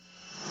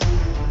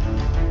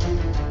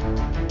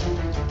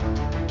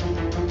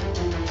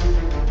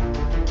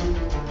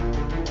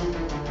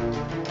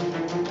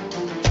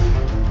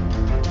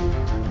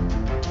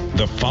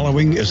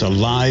following is a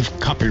live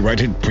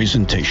copyrighted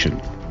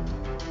presentation.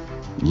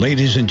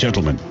 Ladies and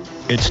gentlemen,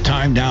 it's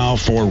time now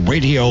for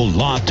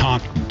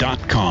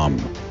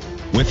RadioLawTalk.com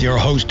with your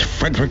host,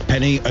 Frederick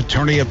Penny,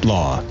 attorney at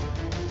law.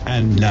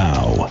 And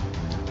now,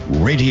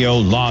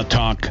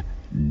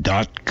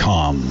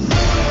 RadioLawTalk.com.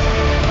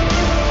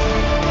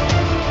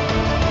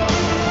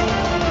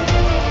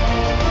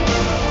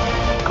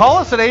 Call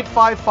us at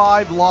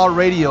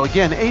 855-LAW-RADIO.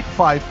 Again,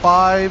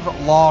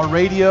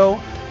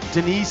 855-LAW-RADIO.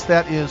 Denise,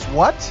 that is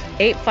what?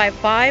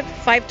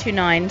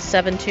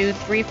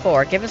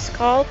 855-529-7234. Give us a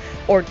call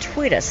or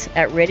tweet us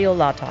at Radio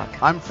Law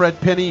Talk. I'm Fred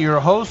Penny, your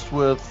host,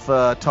 with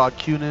Todd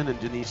Cunin and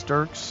Denise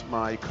Dirks,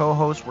 my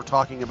co-host. We're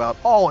talking about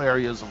all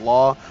areas of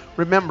law.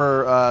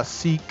 Remember,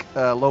 seek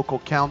local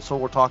counsel.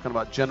 We're talking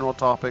about general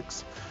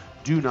topics.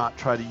 Do not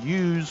try to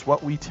use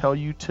what we tell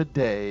you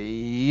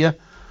today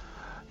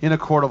in a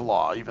court of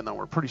law. Even though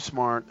we're pretty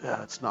smart,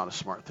 it's not a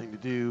smart thing to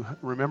do.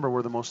 Remember,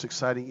 we're the most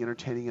exciting,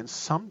 entertaining, and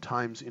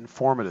sometimes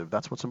informative.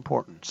 That's what's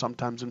important.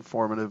 Sometimes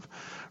informative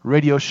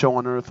radio show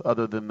on earth,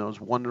 other than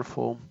those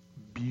wonderful,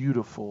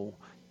 beautiful,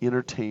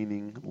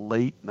 entertaining,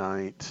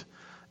 late-night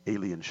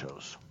alien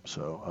shows.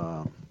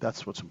 So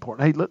that's what's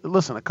important. Hey,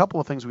 listen, a couple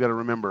of things we got to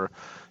remember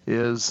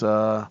is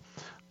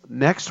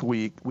next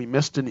week, we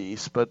miss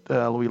Denise,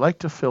 but we like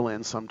to fill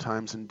in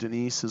sometimes, and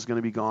Denise is going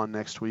to be gone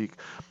next week.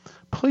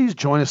 Please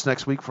join us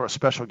next week for a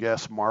special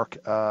guest, Mark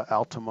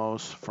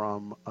Altomos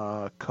from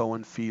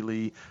Cohen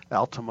Feely,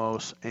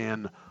 Altomos,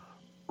 and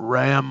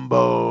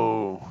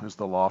Rambo is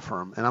the law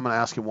firm. And I'm going to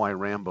ask him why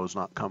Rambo's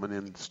not coming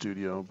in the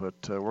studio, but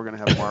we're going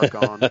to have Mark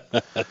on.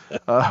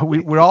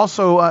 We're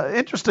also,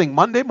 interesting,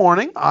 Monday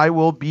morning, I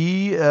will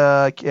be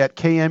at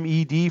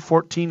KMED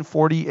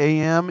 1440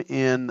 AM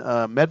in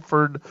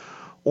Medford,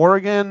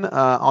 Oregon,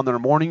 on their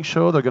morning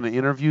show. They're going to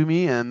interview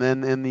me, and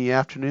then in the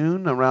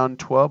afternoon around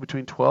 12,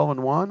 between 12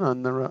 and 1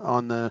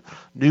 on the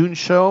noon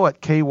show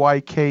at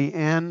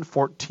KYKN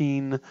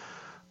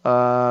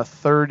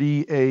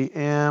 1430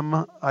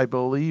 AM. I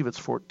believe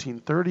it's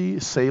 1430,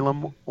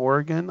 Salem,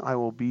 Oregon. I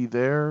will be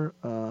there.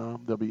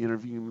 They'll be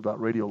interviewing me about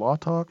Radio Law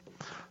Talk.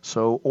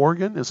 So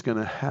Oregon is going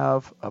to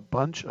have a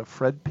bunch of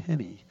Fred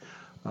Penny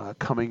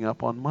coming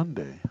up on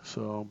Monday.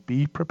 So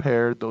be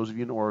prepared, those of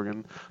you in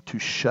Oregon, to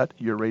shut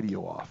your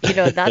radio off. You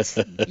know, that's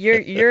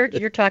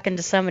you're talking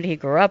to somebody who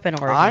grew up in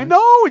Oregon. I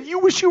know, and you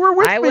wish you were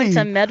with me. I went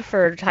to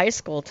Medford High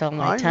School till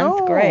my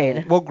 10th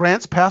grade. Well,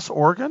 Grants Pass,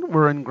 Oregon.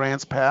 We're in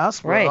Grants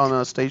Pass. We're right on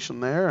a station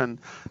there, and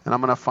I'm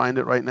going to find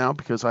it right now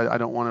because I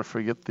don't want to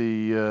forget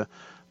the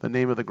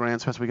name of the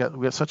Grants Pass. We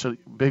got such a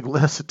big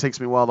list, it takes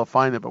me a while to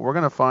find it, but we're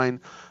going to find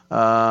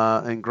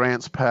in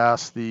Grants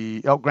Pass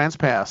Grants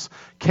Pass,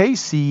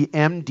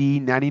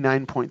 KCMD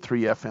 99.3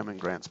 FM in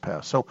Grants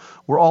Pass. So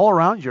we're all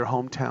around your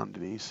hometown,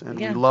 Denise, and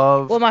we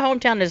love. Well, my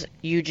hometown is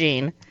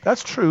Eugene.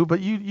 That's true, but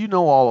you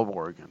know all of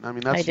Oregon. I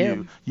mean, that's I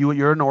do.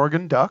 You're an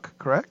Oregon Duck,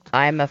 correct?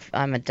 I'm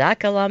a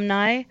Duck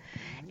alumni,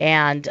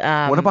 and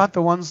what about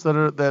the ones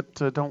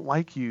that don't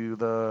like you?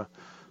 The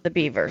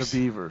Beavers. The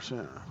Beavers,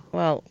 yeah.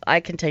 Well,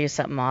 I can tell you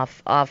something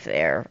off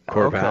air.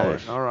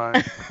 Corvallis. All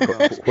right.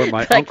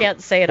 I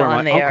can't say it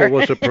on the air. My uncle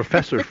was a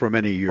professor for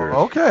many years.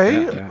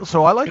 Okay. Yeah.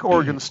 So I like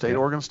Oregon State.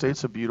 Oregon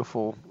State's a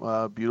beautiful,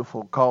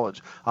 beautiful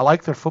college. I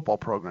like their football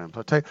programs.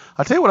 I'll tell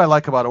you what I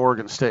like about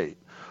Oregon State.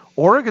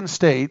 Oregon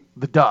State,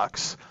 the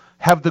Ducks,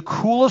 have the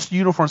coolest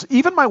uniforms.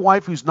 Even my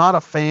wife, who's not a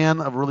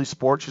fan of really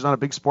sports, she's not a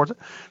big sports,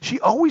 she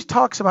always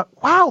talks about,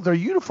 wow, their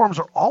uniforms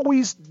are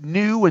always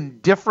new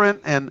and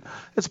different, and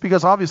it's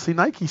because obviously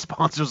Nike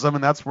sponsors them,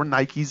 and that's where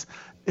Nike's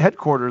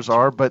headquarters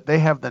are, but they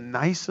have the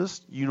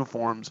nicest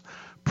uniforms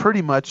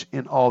pretty much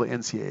in all the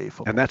NCAA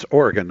football. And that's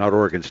Oregon, not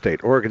Oregon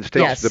State. Oregon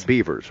State's the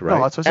Beavers, right?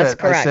 No, that's what I said.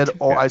 Correct.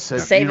 I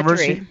said Save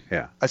University. a tree.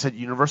 Yeah. I said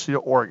University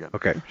of Oregon.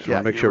 Okay, so I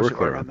want to make sure we're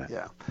clear on that.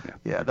 Yeah.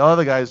 The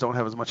other guys don't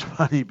have as much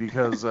money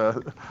because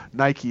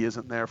Nike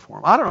isn't there for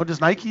them. I don't know. Does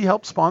Nike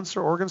help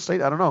sponsor Oregon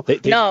State? I don't know.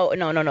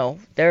 No.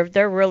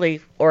 They're really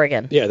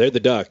Oregon. Yeah, they're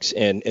the Ducks,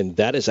 and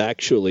that has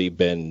actually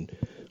been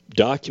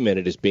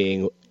documented as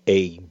being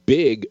a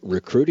big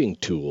recruiting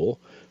tool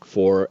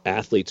for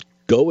athletes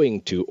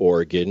going to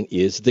Oregon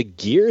is the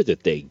gear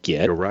that they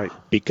get. You're right.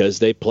 Because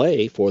they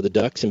play for the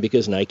Ducks and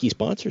because Nike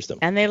sponsors them.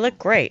 And they look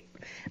great.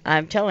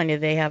 I'm telling you,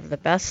 they have the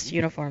best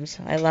uniforms.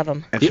 I love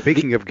them. And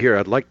speaking of gear,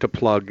 I'd like to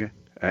plug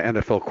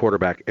NFL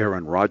quarterback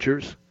Aaron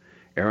Rodgers.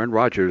 Aaron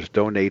Rodgers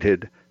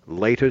donated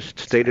latest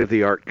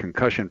state-of-the-art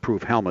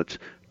concussion-proof helmets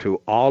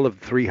to all of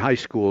 3 high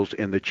schools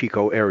in the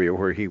Chico area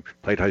where he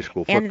played high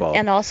school football.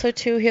 And also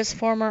to his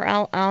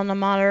former alma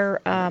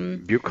mater.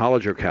 Butte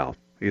College or Cal?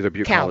 Either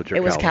Butte Cal. College or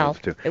It was Cal.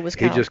 Cal. It was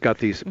Cal. He just got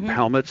these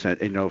helmets,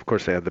 and of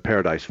course they had the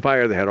Paradise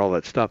Fire. They had all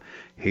that stuff.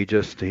 He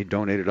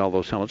donated all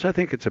those helmets. I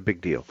think it's a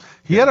big deal.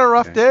 He had a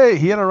rough day.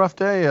 He had a rough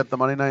day at the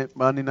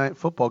Monday night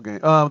football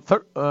game. Was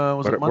it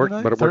Monday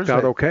night? But it worked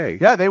out okay.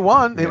 Yeah, they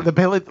won.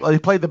 They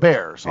played the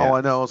Bears. Yeah. All I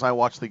know is I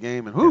watched the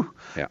game, and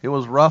it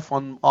was rough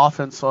on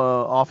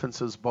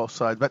offenses both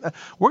sides. But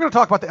we're going to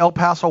talk about the El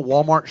Paso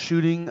Walmart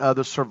shooting.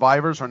 The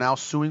survivors are now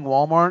suing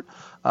Walmart.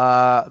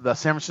 The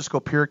San Francisco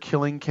Pier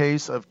killing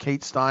case of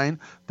Kate Steinle.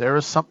 There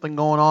is something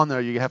going on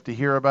there you have to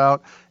hear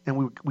about.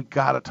 And we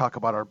got to talk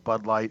about our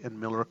Bud Light and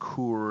Miller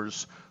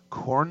Coors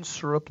corn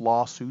syrup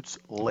lawsuits,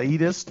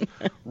 latest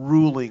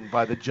ruling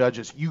by the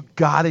judges. You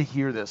got to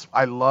hear this.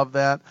 I love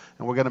that,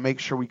 and we're going to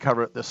make sure we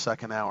cover it this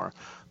second hour.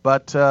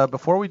 But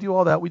before we do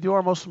all that, we do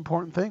our most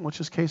important thing,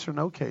 which is case or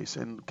no case.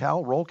 And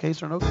Cal, roll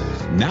case or no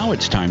case. Now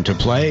it's time to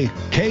play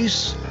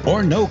Case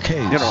or No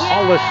Case. You know,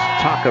 all this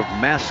talk of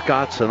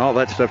mascots and all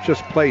that stuff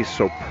just plays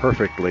so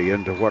perfectly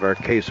into what our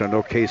case or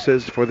no case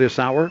is for this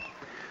hour.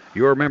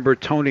 You remember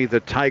Tony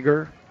the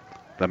Tiger,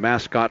 the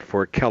mascot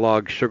for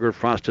Kellogg's Sugar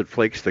Frosted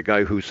Flakes, the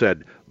guy who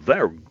said,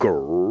 "They're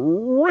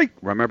great."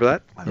 Remember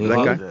that? Loved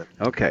That guy? it.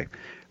 Okay.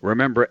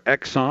 Remember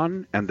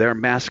Exxon and their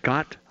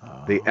mascot,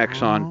 the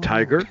Exxon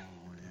Tiger?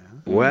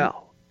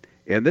 Well,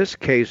 in this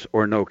case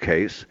or no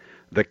case,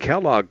 the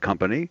Kellogg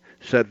Company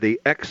said the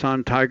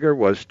Exxon Tiger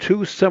was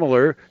too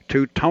similar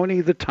to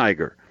Tony the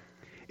Tiger.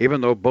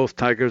 Even though both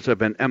tigers have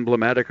been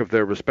emblematic of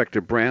their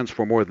respective brands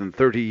for more than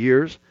 30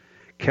 years,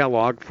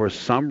 Kellogg, for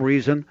some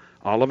reason,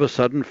 all of a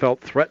sudden felt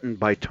threatened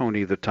by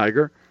Tony the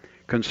Tiger,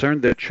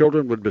 concerned that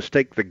children would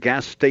mistake the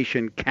gas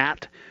station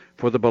cat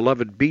for the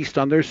beloved beast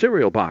on their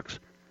cereal box.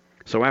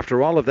 So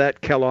after all of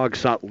that, Kellogg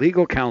sought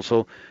legal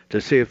counsel to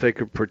see if they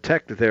could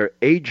protect their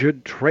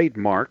aged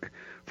trademark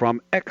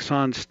from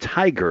Exxon's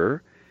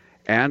Tiger.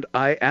 And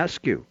I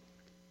ask you,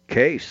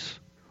 case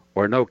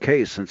or no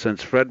case? And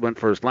since Fred went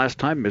first last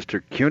time,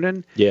 Mr.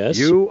 Cunin, Yes.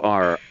 You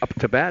are up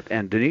to bat,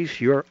 and Denise,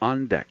 you're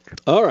on deck.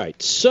 All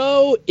right.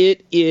 So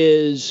it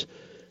is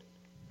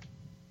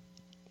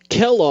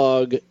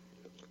Kellogg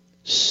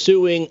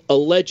suing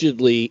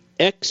allegedly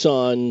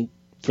Exxon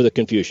for the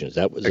confusion. Is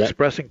that was that?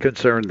 Expressing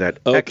concern that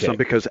Okay. Exxon,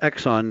 because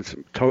Exxon's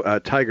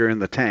Tiger in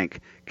the Tank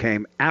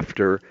came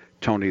after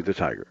Tony the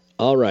Tiger.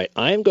 All right.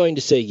 I am going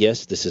to say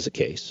yes, this is a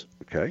case.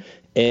 Okay.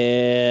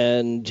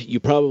 And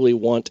you probably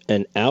want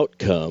an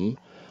outcome.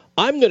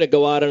 I'm going to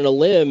go out on a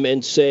limb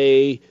and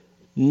say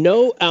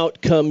no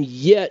outcome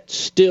yet,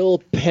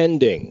 still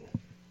pending.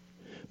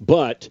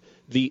 But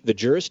the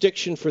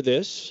jurisdiction for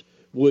this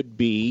would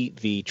be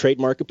the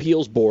Trademark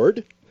Appeals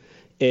Board.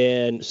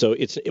 And so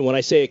it's when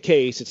I say a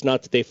case, it's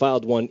not that they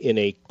filed one in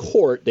a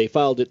court. They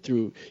filed it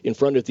in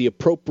front of the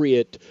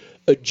appropriate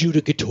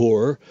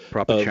adjudicator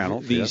Proper of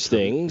channels, these yes.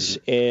 things.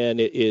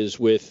 And it is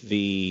with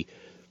the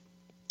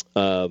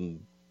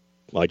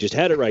I just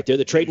had it right there,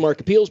 the Trademark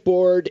Appeals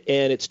Board,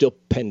 and it's still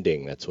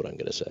pending. That's what I'm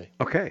going to say.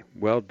 Okay.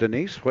 Well,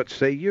 Denise, what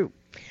say you?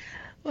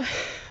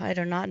 I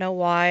do not know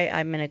why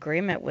I'm in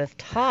agreement with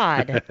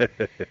Todd.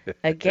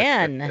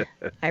 Again,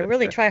 I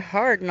really try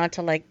hard not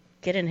to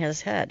get in his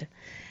head.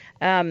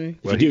 Well, you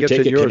he do, gets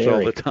take in a yours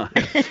canary. all the time,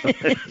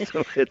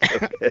 so it's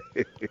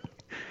okay.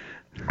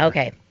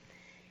 Okay.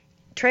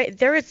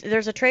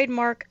 There's a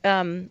trademark.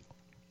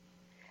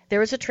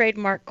 There is a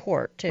trademark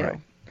court too, Right.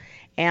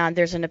 and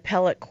there's an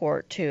appellate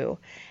court too,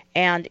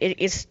 and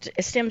it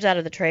stems out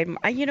of the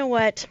trademark. You know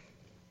what?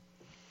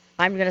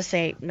 I'm going to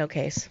say no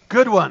case.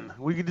 Good one.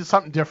 We could do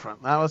something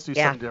different. Now let's do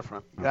Yeah. something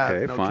different. Yeah,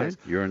 Okay, no fine. case.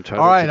 You're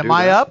entitled All right, to am do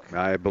I that. up?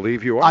 I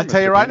believe you are. I'll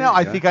tell you Mr. right now, Cunin,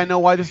 I yeah. think I know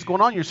why this is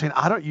going on. You're saying,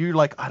 I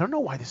don't know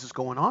why this is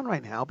going on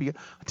right now. I'll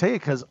tell you,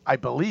 because I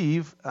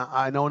believe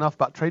I know enough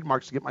about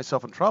trademarks to get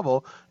myself in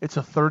trouble. It's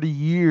a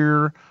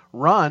 30-year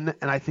run,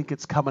 and I think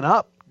it's coming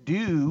up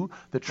due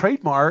the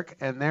trademark,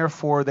 and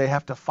therefore they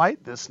have to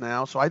fight this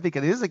now. So I think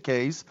it is a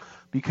case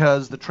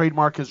because the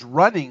trademark is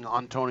running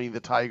on Tony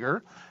the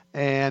Tiger.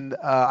 And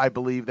I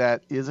believe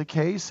that is a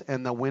case,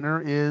 and the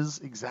winner is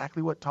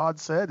exactly what Todd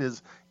said,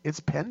 is it's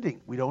pending.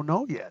 We don't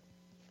know yet.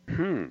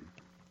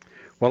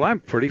 Well,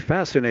 I'm pretty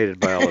fascinated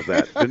by all of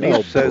that.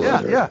 Denise says.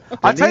 Yeah.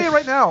 I'll tell you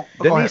right now.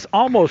 Go Denise ahead.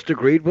 almost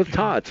agreed with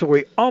Todd, so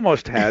we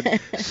almost had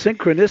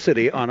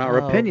synchronicity on our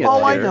opinions.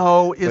 All I here,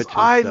 know is which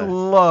I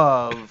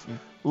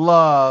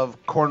love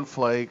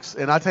cornflakes.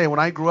 And I tell you,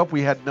 when I grew up,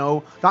 we had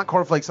not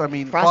cornflakes, I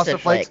mean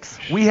Frosted Flakes.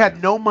 Flakes. We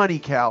had no money,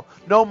 Cal.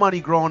 No money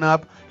growing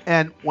up.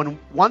 And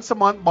once a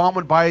month, Mom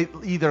would buy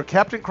either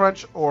Captain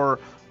Crunch or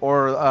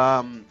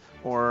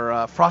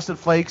Frosted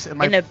Flakes.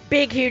 And In a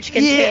big, huge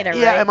container,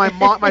 yeah, right?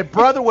 and my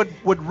brother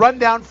would run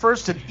down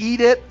first and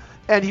eat it,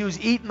 and he was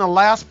eating the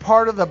last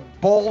part of the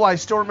bowl. I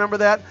still remember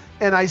that.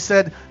 And I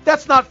said,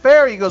 "That's not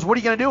fair." He goes, "What are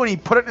you going to do?" And he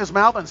put it in his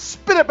mouth and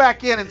spit it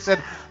back in and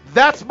said,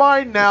 "That's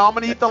mine now. I'm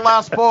going to eat the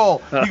last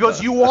bowl." He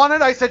goes, "You want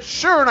it?" I said,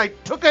 "Sure." And I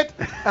took it,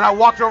 and I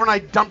walked over and I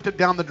dumped it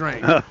down the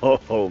drain. Oh,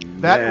 man.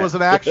 That was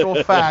an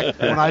actual fact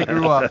when I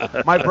grew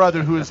up. My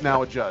brother, who is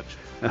now a judge.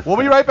 We'll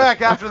be right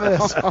back after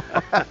this.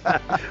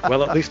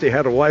 Well, at least he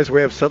had a wise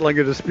way of settling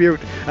a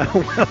dispute.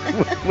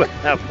 We'll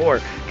have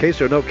more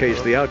case or no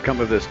case, the outcome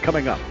of this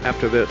coming up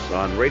after this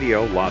on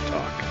Radio Law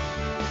Talk.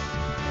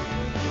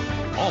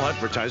 All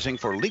advertising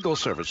for legal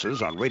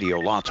services on Radio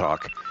Law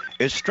Talk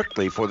is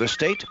strictly for the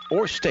state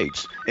or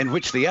states in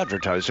which the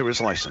advertiser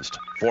is licensed.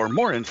 For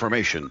more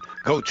information,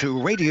 go to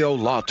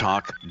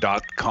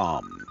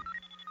radiolawtalk.com.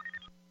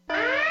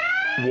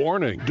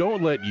 Warning,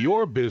 don't let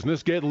your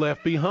business get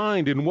left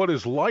behind in what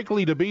is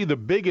likely to be the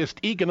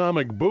biggest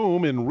economic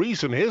boom in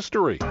recent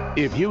history.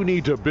 If you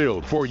need to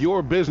build for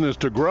your business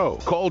to grow,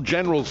 call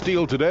General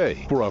Steel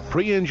today for a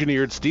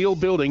pre-engineered steel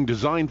building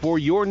designed for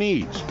your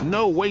needs.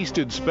 No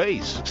wasted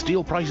space.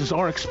 Steel prices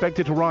are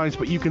expected to rise,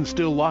 but you can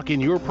still lock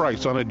in your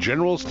price on a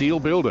General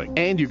Steel building.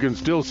 And you can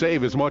still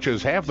save as much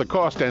as half the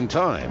cost and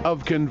time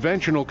of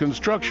conventional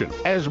construction.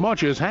 As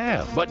much as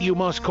half. But you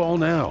must call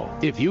now.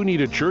 If you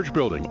need a church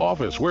building,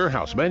 office,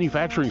 warehouse,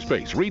 manufacturing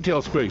space,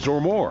 retail space,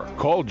 or more,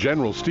 call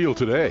General Steel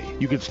today.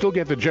 You can still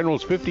get the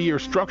General's 50-year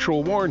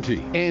structural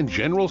warranty and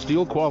General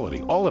Steel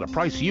quality, all at a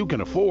price you can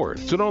afford.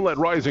 So don't let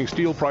rising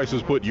steel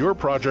prices put your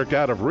project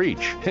out of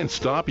reach and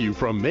stop you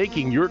from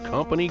making your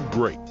company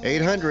great.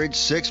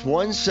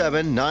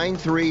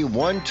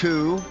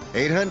 800-617-9312.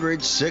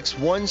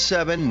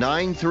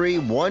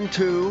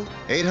 800-617-9312.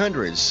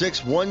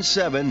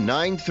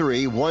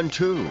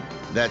 800-617-9312.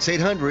 That's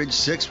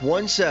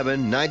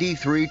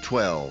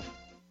 800-617-9312.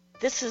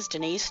 This is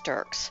Denise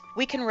Dirks.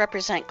 We can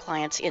represent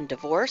clients in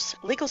divorce,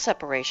 legal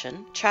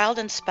separation, child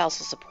and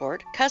spousal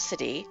support,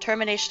 custody,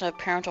 termination of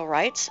parental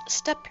rights,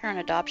 step-parent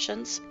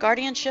adoptions,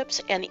 guardianships,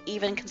 and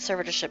even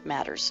conservatorship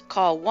matters.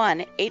 Call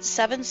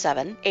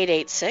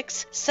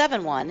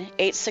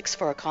 1-877-886-7186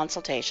 for a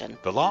consultation.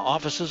 The law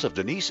offices of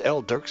Denise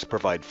L. Dirks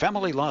provide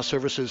family law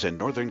services in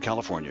Northern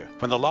California.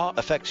 When the law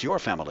affects your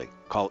family,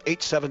 call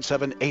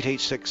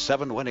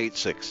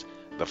 877-886-7186.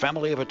 The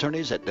family of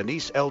attorneys at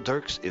Denise L.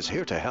 Dirks is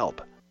here to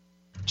help.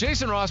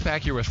 Jason Ross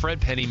back here with Fred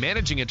Penny,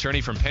 managing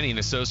attorney from Penny &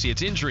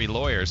 Associates Injury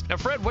Lawyers. Now,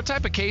 Fred, what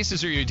type of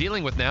cases are you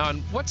dealing with now,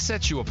 and what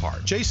sets you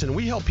apart? Jason,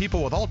 we help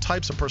people with all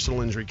types of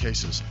personal injury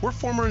cases. We're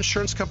former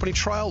insurance company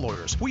trial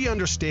lawyers. We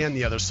understand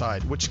the other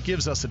side, which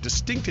gives us a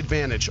distinct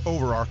advantage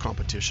over our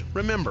competition.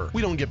 Remember,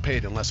 we don't get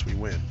paid unless we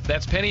win.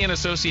 That's Penny &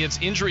 Associates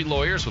Injury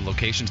Lawyers with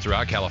locations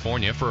throughout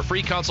California. For a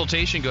free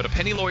consultation, go to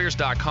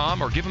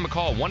pennylawyers.com or give them a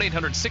call,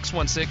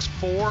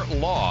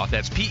 1-800-616-4LAW.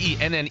 That's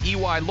PENNEY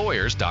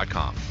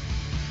lawyers.com.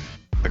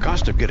 The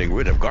cost of getting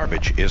rid of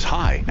garbage is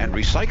high, and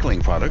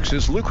recycling products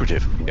is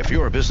lucrative. If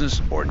you're a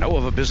business or know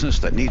of a business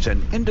that needs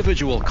an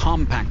individual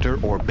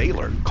compactor or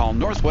baler, call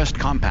Northwest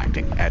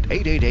Compacting at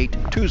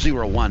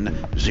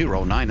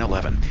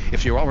 888-201-0911.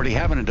 If you already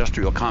have an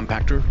industrial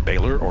compactor,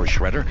 baler, or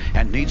shredder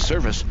and need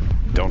service,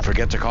 don't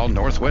forget to call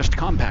Northwest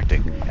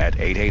Compacting at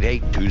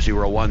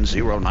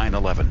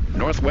 888-201-0911.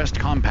 Northwest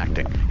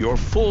Compacting, your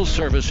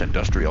full-service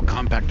industrial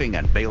compacting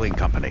and baling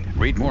company.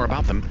 Read more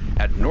about them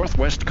at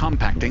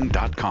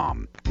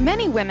northwestcompacting.com.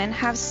 Many women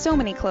have so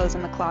many clothes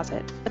in the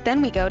closet, but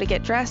then we go to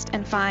get dressed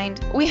and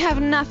find we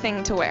have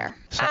nothing to wear.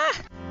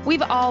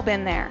 We've all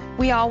been there.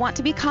 We all want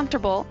to be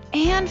comfortable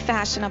and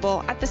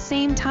fashionable at the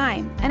same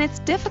time, and it's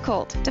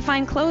difficult to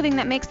find clothing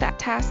that makes that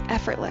task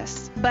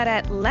effortless. But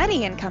at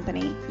Letty &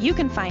 Company, you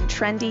can find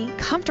trendy,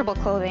 comfortable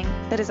clothing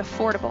that is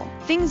affordable,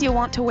 things you'll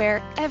want to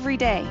wear every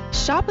day.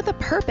 Shop with a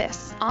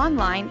purpose,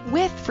 online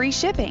with free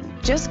shipping.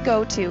 Just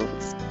go to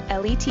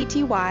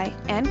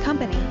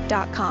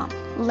LETTYandcompany.com,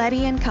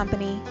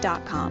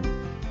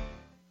 LettyandCompany.com.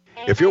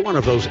 If you're one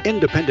of those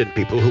independent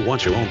people who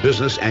wants your own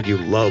business and you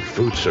love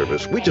food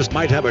service, we just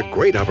might have a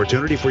great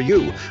opportunity for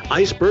you.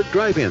 Iceberg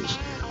Drive-Ins.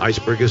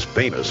 Iceberg is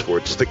famous for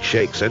its thick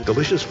shakes and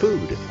delicious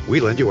food.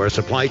 We lend you our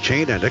supply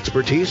chain and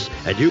expertise,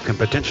 and you can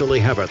potentially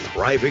have a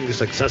thriving,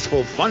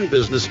 successful, fun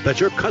business that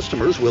your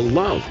customers will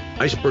love.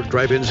 Iceberg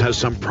Drive-Ins has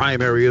some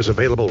prime areas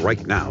available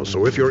right now,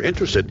 so if you're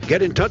interested,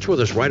 get in touch with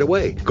us right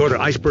away. Go to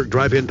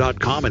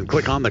icebergdrivein.com and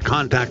click on the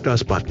Contact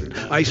Us button.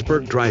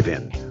 Iceberg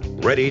Drive-In,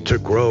 ready to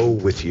grow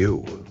with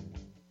you.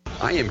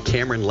 I am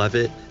Cameron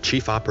Levitt,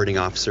 Chief Operating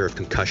Officer of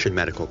Concussion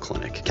Medical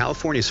Clinic.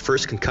 California's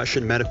first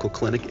concussion medical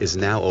clinic is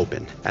now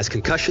open. As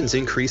concussions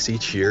increase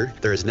each year,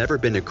 there has never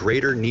been a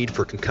greater need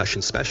for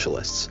concussion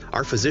specialists.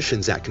 Our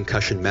physicians at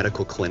Concussion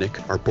Medical Clinic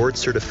are board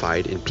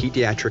certified in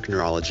pediatric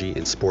neurology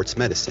and sports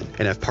medicine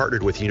and have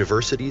partnered with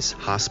universities,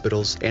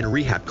 hospitals, and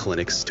rehab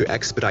clinics to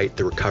expedite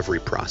the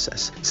recovery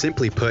process.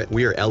 Simply put,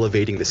 we are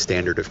elevating the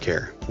standard of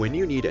care. When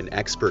you need an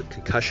expert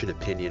concussion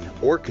opinion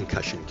or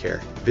concussion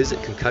care, visit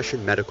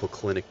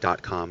concussionmedicalclinic.com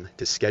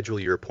to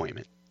schedule your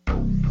appointment.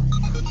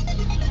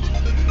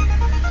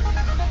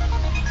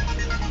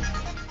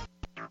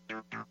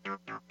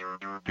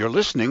 You're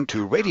listening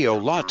to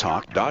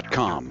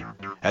RadioLawTalk.com.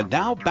 And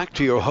now back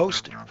to your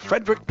host,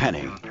 Frederick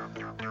Penny.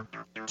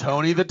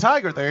 Tony the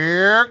Tiger,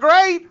 they're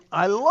great.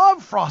 I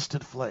love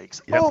Frosted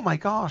Flakes. Yep. Oh my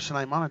gosh, and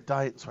I'm on a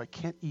diet, so I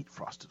can't eat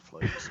Frosted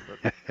Flakes.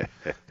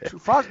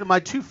 But my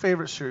two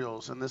favorite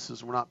cereals, and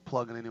we're not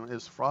plugging anyone,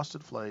 is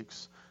Frosted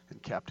Flakes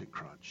and Captain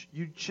Crunch.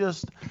 You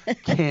just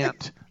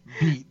can't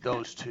beat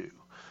those two.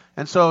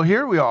 And so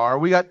here we are.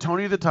 We got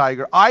Tony the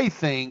Tiger. I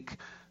think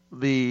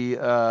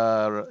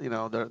their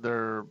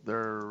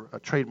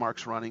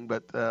trademark's running,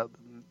 but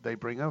they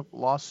bring a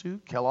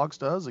lawsuit, Kellogg's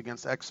does,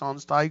 against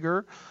Exxon's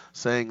Tiger,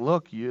 saying,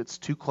 look, it's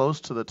too close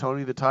to the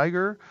Tony the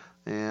Tiger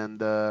and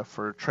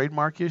for a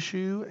trademark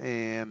issue.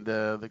 And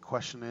the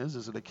question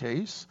is it a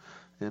case?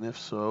 And if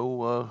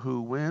so, who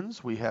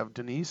wins? We have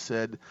Denise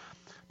said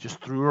just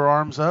threw her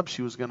arms up.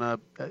 She was gonna.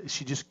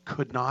 She just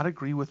could not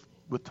agree with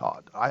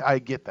Todd. I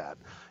get that.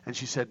 And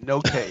she said,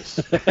 no case.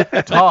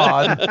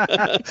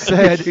 Todd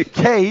said,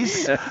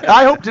 case.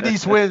 I hope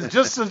Denise wins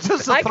just to throw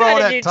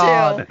it at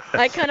Todd. Too.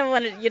 I kind of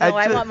wanted,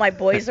 I want my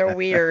boys are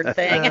weird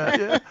thing.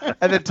 Yeah.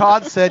 And then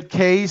Todd said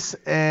case,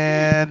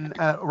 and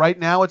right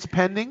now it's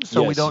pending,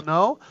 so we don't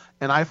know.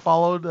 And I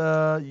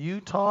followed you,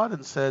 Todd,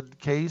 and said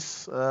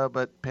case,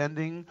 but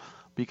pending,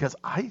 because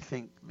I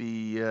think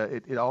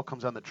it all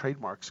comes down to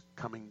trademarks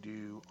coming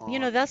due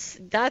on.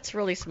 That's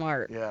really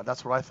smart. Yeah,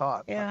 that's what I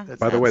thought. Yeah.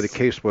 By the way, the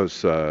case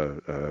was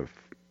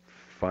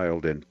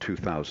filed in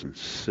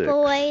 2006.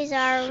 Boys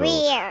are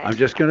weird. I'm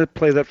just going to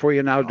play that for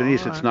you now,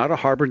 Denise. Right. It's not a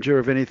harbinger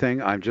of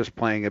anything. I'm just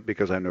playing it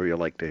because I know you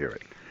like to hear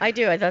it. I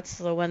do. That's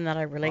the one that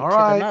I relate to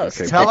right. the most.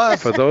 Okay, Tell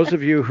us. For those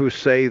of you who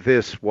say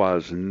this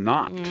was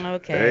not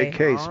a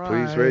case,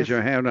 please raise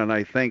your hand, and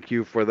I thank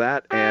you for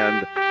that.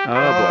 And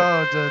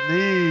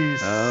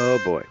Denise. Oh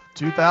boy.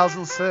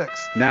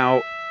 2006.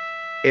 Now,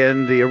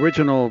 in the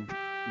original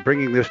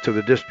bringing this to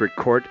the district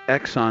court,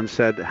 Exxon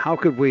said, how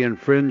could we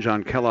infringe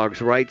on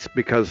Kellogg's rights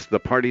because the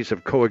parties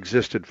have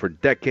coexisted for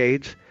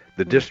decades?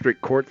 The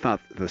district court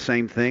thought the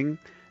same thing,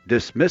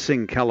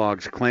 dismissing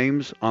Kellogg's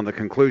claims on the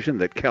conclusion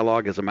that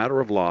Kellogg, as a matter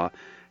of law,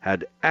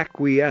 had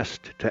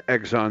acquiesced to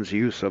Exxon's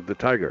use of the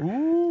Tiger.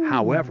 Ooh.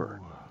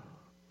 However,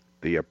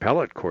 the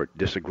appellate court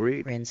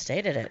disagreed.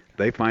 Reinstated it.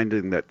 They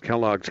finding that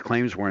Kellogg's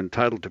claims were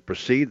entitled to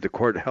proceed. The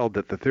court held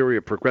that the theory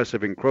of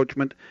progressive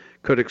encroachment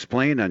could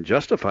explain and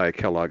justify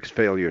Kellogg's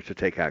failure to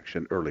take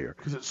action earlier.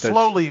 Because it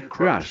slowly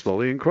encroached. Yeah,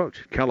 slowly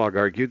encroached. Kellogg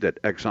argued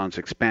that Exxon's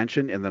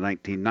expansion in the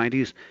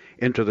 1990s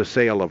into the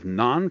sale of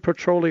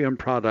non-petroleum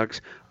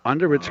products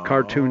under its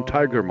cartoon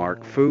tiger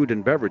mark, food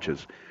and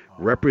beverages,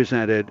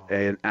 represented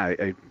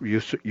a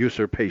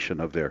usurpation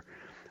of their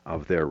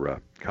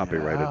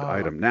copyrighted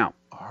item. Now,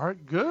 all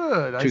right,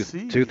 good. I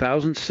see.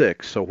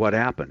 2006. So what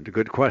happened?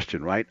 Good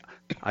question, right?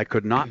 I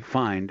could not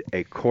find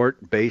a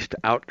court-based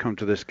outcome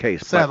to this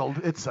case.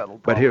 It's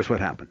settled. But here's what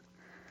happened.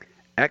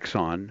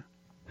 Exxon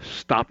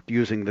stopped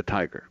using the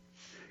Tiger.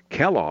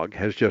 Kellogg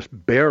has just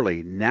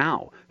barely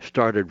now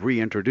started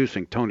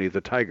reintroducing Tony the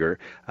Tiger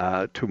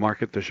to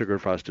market the sugar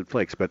frosted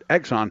flakes. But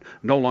Exxon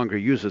no longer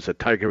uses a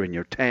tiger in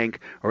your tank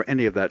or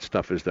any of that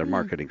stuff as their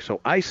marketing.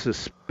 So I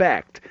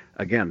suspect,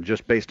 again,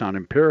 just based on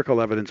empirical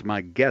evidence,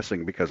 my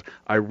guessing, because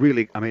I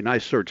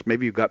searched.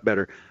 Maybe you got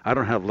better. I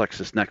don't have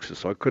LexisNexis,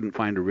 so I couldn't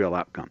find a real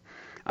outcome.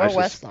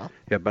 Westlaw.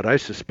 Yeah, but I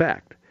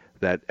suspect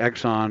that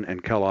Exxon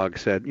and Kellogg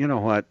said, you know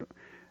what?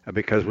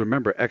 Because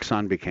remember,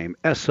 Exxon became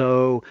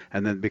Esso,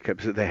 and then because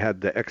they had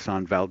the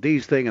Exxon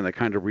Valdez thing, and they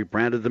kind of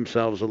rebranded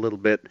themselves a little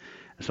bit.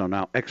 So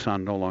now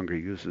Exxon no longer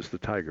uses the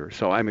Tiger.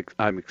 So I'm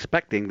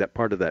expecting that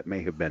part of that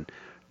may have been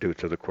due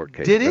to the court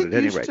case. Did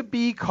it used to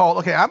be called?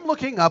 Okay, I'm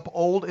looking up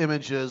old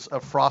images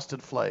of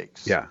Frosted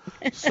Flakes. Yeah.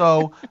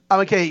 So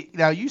okay,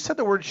 now you said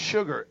the word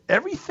sugar.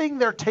 Everything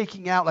they're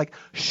taking out, like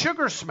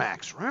Sugar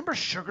Smacks. Remember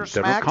Sugar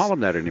Smacks? They don't call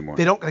them that anymore.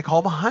 They don't. They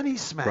call them Honey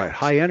Smacks. Right,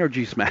 high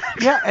energy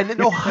smacks. Yeah, and then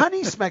no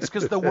Honey Smacks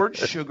because the word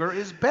sugar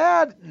is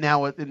bad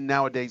now in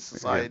nowadays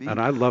society. Yeah.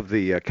 And I love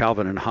the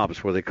Calvin and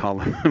Hobbes where they call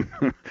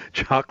them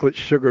chocolate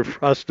sugar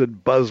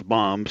frosted buzz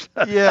bombs.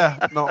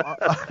 Yeah.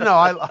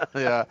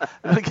 Yeah.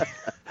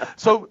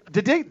 So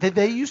did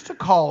they used to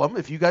call them?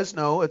 If you guys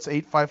know, it's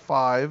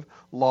 855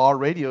 Law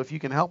Radio. If you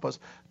can help us,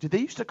 did they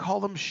used to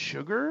call them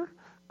sugar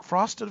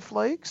frosted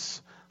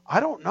flakes? I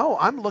don't know.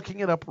 I'm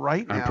looking it up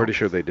right now. I'm pretty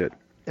sure they did.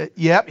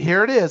 Yep,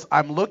 here it is.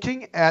 I'm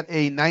looking at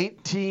a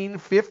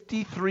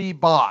 1953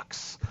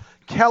 box,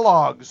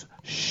 Kellogg's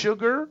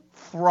Sugar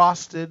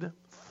Frosted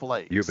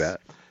Flakes. You bet.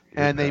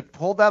 They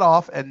pulled that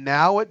off, and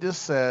now it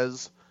just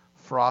says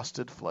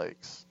Frosted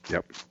Flakes.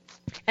 Yep.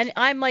 And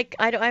I'm like,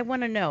 I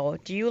want to know,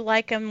 do you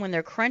like them when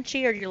they're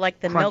crunchy, or do you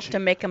like the Crunchy. milk to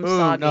make them Ooh,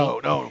 soggy?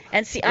 No.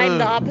 And see, I'm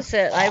the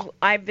opposite.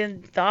 I've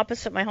been the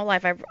opposite my whole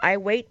life. I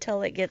wait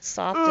till it gets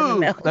soft in the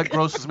milk. That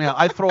grosses me out.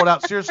 I throw it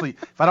out seriously.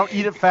 If I don't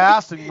eat it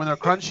fast and when they're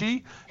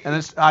crunchy,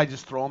 I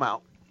just throw them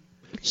out.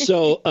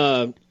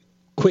 So,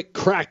 quick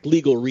crack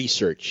legal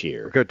research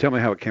here. Good. Tell me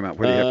how it came out.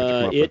 What do you have to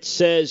come up with? It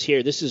says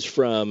here, this is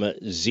from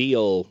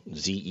Zelle.com.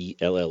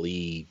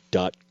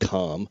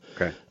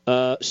 Okay.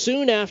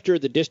 Soon after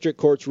the district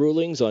court's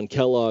rulings on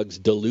Kellogg's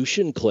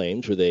dilution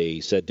claims, where they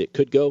said it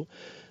could go,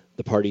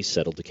 the parties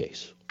settled the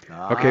case.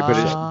 Okay,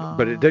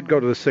 but it did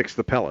go to the sixth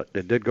appellate.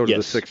 It did go to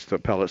the sixth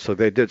appellate, so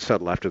they did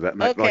settle after that.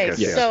 And Okay,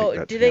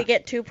 so do they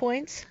get 2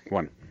 points?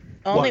 One.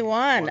 Only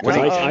one.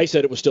 I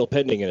said it was still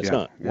pending, and it's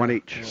not. One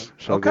each.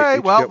 So okay,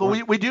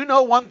 we do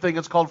know one thing.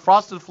 It's called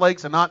Frosted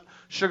Flakes and not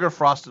Sugar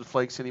Frosted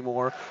Flakes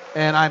anymore.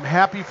 And I'm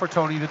happy for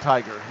Tony the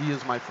Tiger. He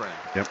is my friend.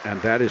 Yep,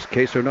 and that is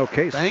case or no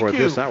case for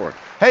this hour.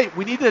 Hey,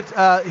 we need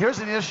to, here's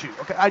an issue.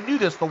 Okay, I knew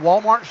this. The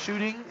Walmart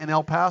shooting in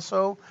El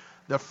Paso,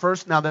 the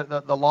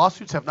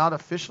lawsuits have not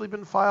officially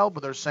been filed,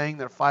 but they're saying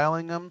they're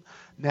filing them.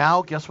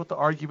 Now, guess what the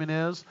argument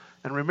is?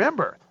 And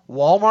remember,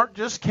 Walmart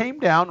just came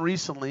down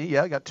recently.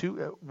 Yeah, I got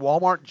two.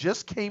 Walmart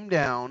just came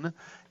down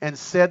and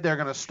said they're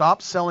going to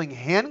stop selling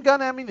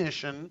handgun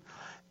ammunition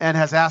and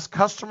has asked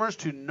customers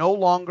to no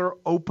longer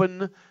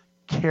open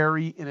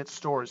carry in its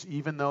stores,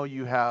 even though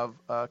you have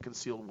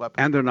concealed weapons.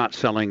 And they're not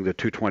selling the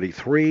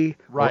 223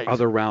 right. or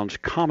other rounds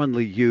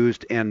commonly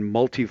used in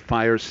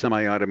multi-fire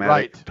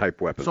semi-automatic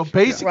type weapons. So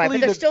basically, right, but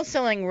they're still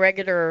selling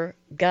regular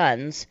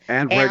guns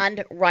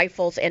and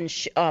rifles and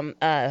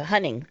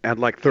hunting. And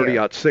like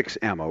 30-06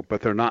 ammo,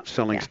 but they're not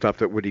selling stuff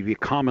that would be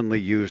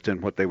commonly used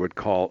in what they would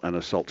call an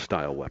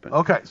assault-style weapon.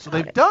 Okay, so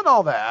they've done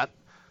all that,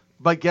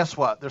 but guess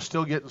what? They're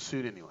still getting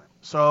sued anyway.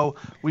 So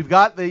we've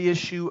got the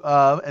issue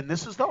of, and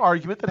this is the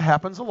argument that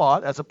happens a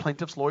lot as a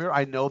plaintiff's lawyer.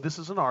 I know this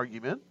is an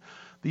argument.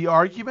 The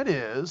argument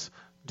is,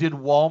 did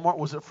Walmart,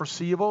 was it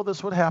foreseeable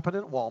this would happen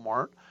at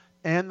Walmart?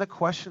 And the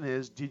question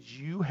is, did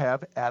you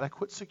have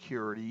adequate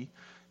security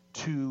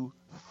to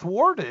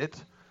thwart it,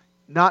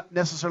 not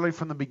necessarily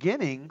from the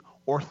beginning,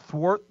 or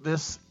thwart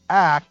this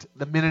act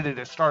the minute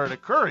it started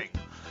occurring?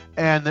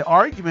 And the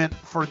argument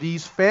for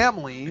these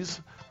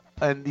families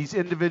and these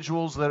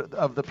individuals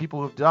of the people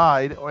who have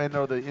died and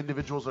or the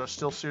individuals that are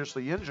still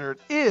seriously injured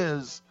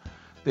is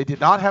they did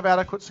not have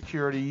adequate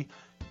security,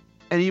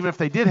 and even if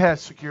they did have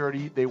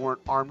security, they weren't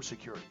armed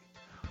security.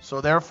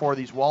 So therefore,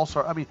 these walls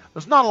are, I mean,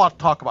 there's not a lot to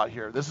talk about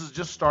here. This is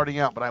just starting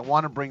out, but I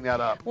want to bring that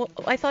up. Well,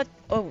 I thought,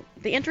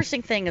 the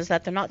interesting thing is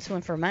that they're not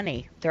suing for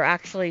money. They're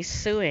actually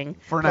suing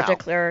for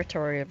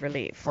declaratory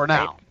relief. For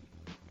now.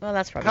 Well,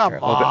 that's probably true.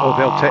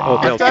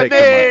 They'll take the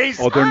money.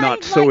 Oh, they're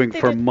not suing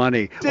for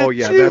money. That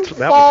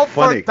was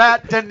funny.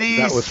 That, Denise?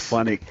 That was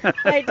funny.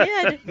 I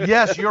did.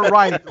 Yes, you're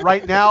right.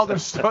 Right now, they're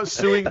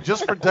suing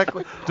just for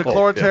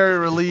declaratory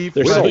relief.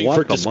 They're suing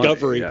for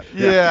discovery.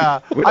 Yeah.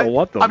 We don't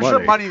want the money. I'm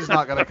sure money's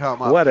not going to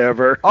come up.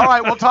 Whatever. All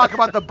right, we'll talk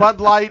about the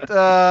Bud Light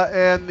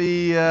and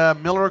the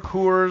Miller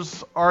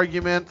Coors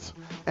argument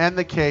and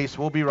the case.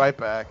 We'll be right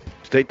back.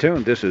 Stay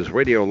tuned. This is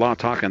Radio Law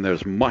Talk, and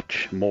there's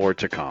much more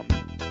to come.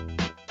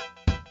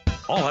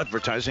 All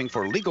advertising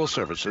for legal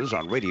services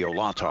on Radio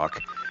Law Talk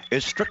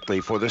is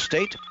strictly for the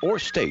state or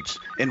states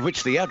in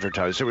which the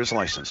advertiser is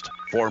licensed.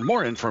 For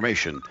more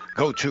information,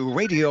 go to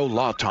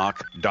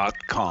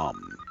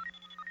radiolawtalk.com.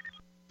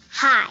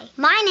 Hi,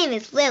 my name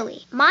is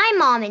Lily. My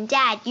mom and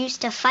dad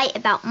used to fight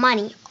about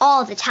money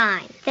all the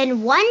time.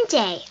 Then one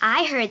day,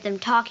 I heard them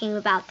talking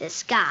about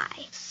this guy,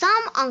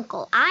 some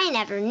uncle I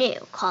never knew,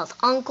 called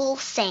Uncle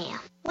Sam.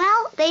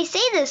 Well, they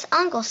say this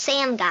Uncle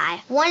Sam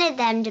guy wanted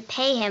them to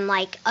pay him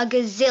like $1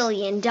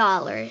 gazillion,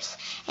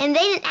 and they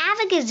didn't have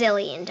 $1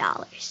 gazillion.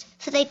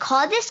 So they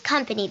called this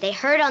company they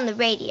heard on the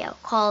radio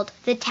called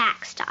the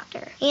Tax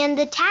Doctor. And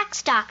the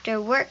Tax Doctor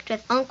worked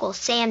with Uncle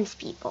Sam's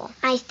people.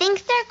 I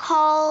think they're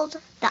called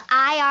the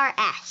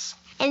IRS.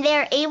 And they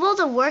were able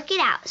to work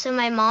it out so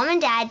my mom and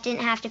dad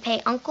didn't have to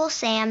pay Uncle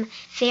Sam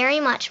very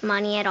much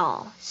money at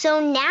all. So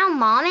now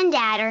mom and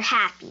dad are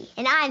happy,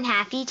 and I'm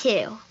happy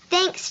too.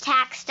 Thanks,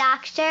 Tax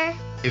Doctor.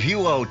 If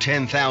you owe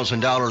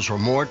 $10,000 or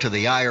more to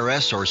the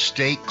IRS or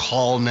state,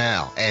 call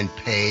now and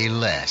pay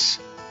less.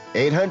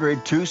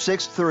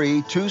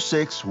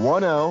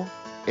 800-263-2610.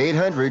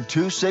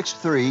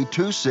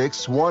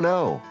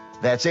 800-263-2610.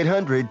 That's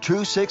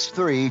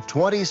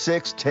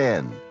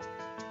 800-263-2610.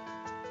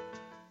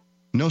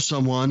 Know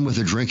someone with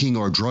a drinking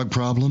or drug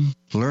problem?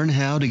 Learn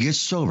how to get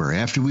sober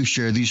after we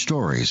share these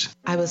stories.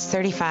 I was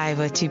 35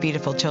 with 2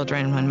 beautiful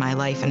children when my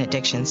life and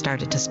addiction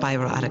started to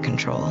spiral out of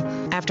control.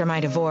 After my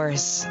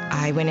divorce,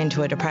 I went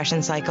into a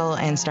depression cycle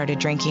and started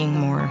drinking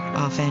more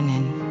often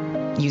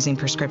and using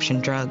prescription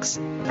drugs.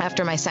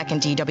 After my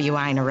second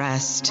DWI and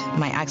arrest,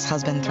 my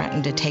ex-husband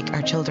threatened to take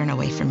our children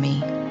away from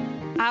me.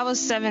 I was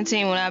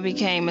 17 when I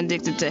became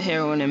addicted to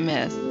heroin and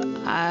meth.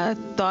 I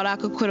thought I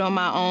could quit on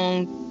my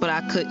own, but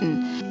I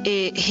couldn't.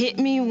 It hit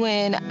me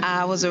when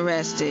I was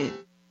arrested.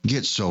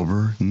 Get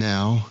sober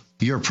now.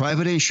 Your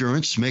private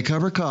insurance may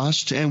cover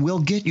costs and we'll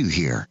get you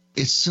here.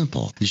 It's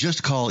simple.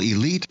 Just call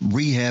Elite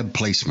Rehab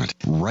Placement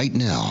right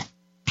now.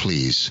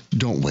 Please,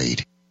 don't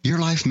wait. Your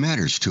life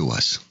matters to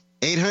us.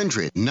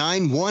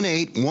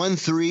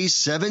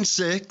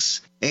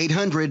 800-918-1376.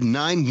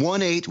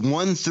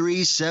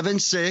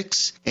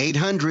 800-918-1376.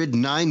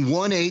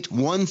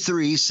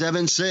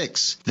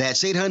 800-918-1376.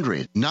 That's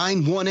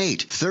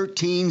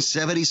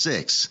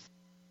 800-918-1376.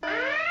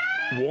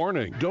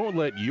 Warning, don't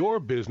let your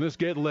business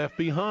get left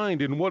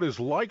behind in what is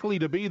likely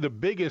to be the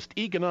biggest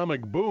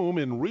economic boom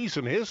in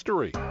recent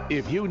history.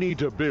 If you need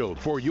to build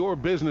for your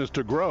business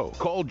to grow,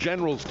 call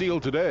General Steel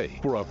today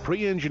for a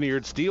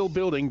pre-engineered steel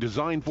building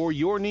designed for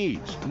your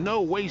needs.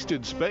 No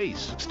wasted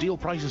space. Steel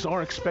prices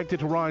are expected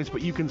to rise,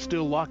 but you can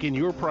still lock in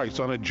your price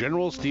on a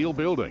General Steel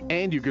building.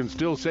 And you can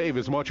still save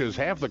as much as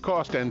half the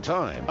cost and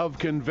time of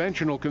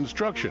conventional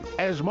construction.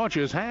 As much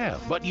as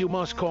half. But you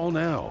must call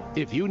now.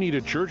 If you need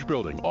a church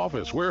building,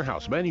 office, warehouse,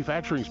 warehouse,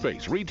 manufacturing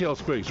space, retail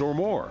space, or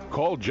more.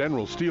 Call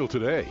General Steel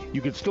today.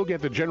 You can still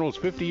get the General's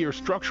 50-year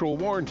structural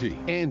warranty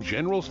and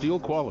General Steel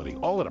quality,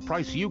 all at a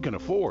price you can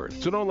afford.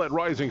 So don't let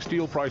rising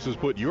steel prices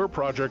put your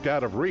project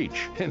out of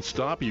reach and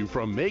stop you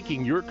from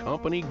making your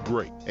company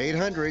great.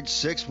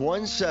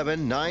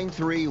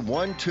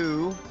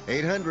 800-617-9312.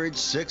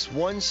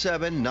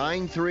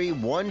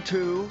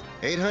 800-617-9312.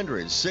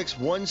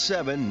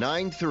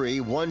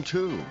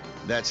 800-617-9312.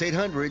 That's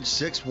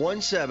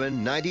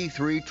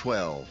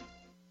 800-617-9312.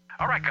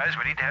 All right, guys,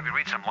 we need to have you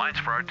read some lines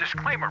for our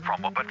disclaimer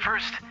promo, but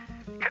first,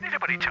 can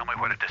anybody tell me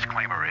what a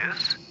disclaimer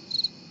is?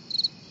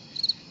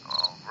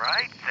 All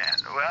right, then.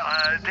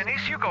 Well,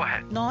 Denise, you go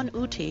ahead. Non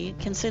uti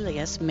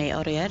concilius me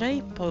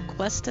auriere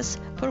proquestis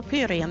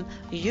purpurium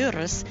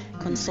juris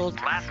consult.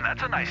 Latin,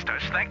 that's a nice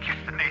touch. Thank you,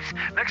 Denise.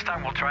 Next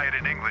time we'll try it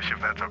in English, if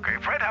that's okay.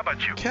 Fred, how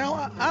about you?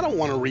 Cal, I don't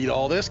want to read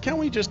all this. Can't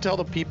we just tell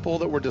the people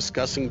that we're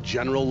discussing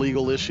general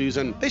legal issues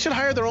and they should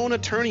hire their own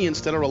attorney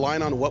instead of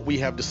relying on what we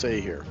have to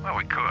say here? Well,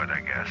 we could, I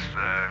guess.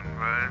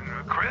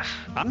 Chris?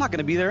 I'm not going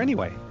to be there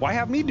anyway. Why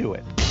have me do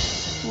it?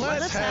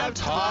 Let's have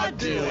Todd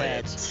do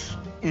it.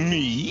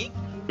 Me?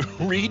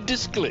 Read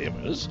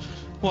disclaimers?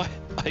 Why,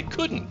 I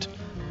couldn't.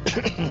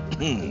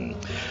 The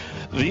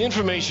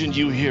information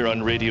you hear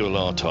on Radio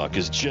Law Talk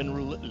is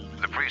general.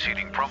 The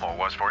preceding promo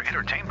was for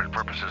entertainment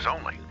purposes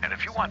only. And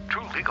if you want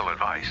true legal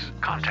advice,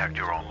 contact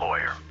your own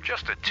lawyer.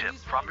 Just a tip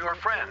from your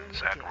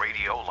friends at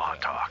Radio Law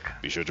Talk.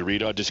 Be sure to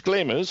read our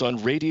disclaimers on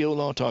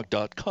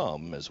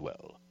radiolawtalk.com as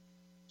well.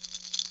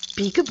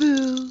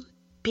 Peekaboo.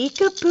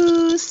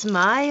 Peekaboo.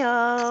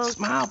 Smile.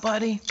 Smile,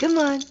 buddy. Come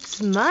on,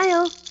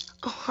 smile.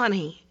 Oh,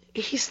 honey,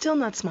 he's still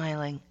not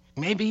smiling.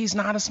 Maybe he's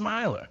not a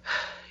smiler.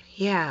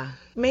 Yeah,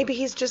 maybe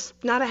he's just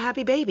not a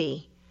happy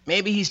baby.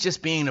 Maybe he's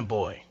just being a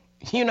boy.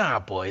 You know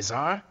how boys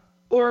are.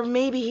 Or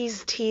maybe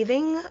he's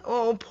teething.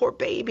 Oh, poor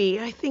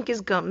baby. I think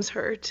his gums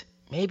hurt.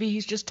 Maybe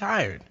he's just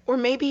tired. Or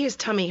maybe his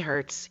tummy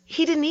hurts.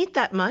 He didn't eat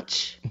that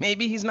much.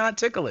 Maybe he's not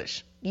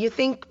ticklish. You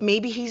think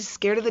maybe he's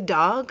scared of the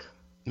dog?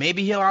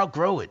 Maybe he'll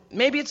outgrow it.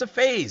 Maybe it's a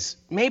phase.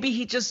 Maybe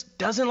he just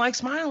doesn't like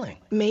smiling.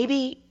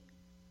 Maybe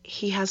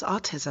he has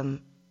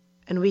autism,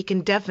 and we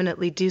can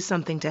definitely do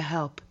something to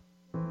help.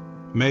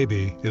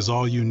 Maybe is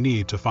all you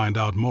need to find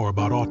out more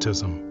about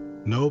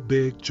autism. No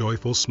big,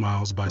 joyful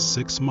smiles by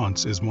 6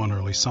 months is one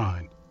early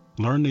sign.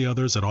 Learn the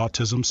others at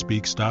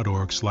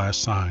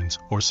autismspeaks.org/signs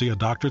or see a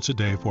doctor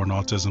today for an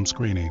autism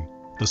screening.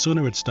 The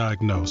sooner it's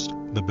diagnosed,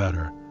 the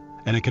better.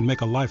 And it can make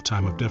a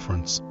lifetime of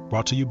difference.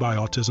 Brought to you by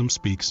Autism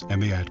Speaks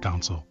and the Ad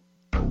Council.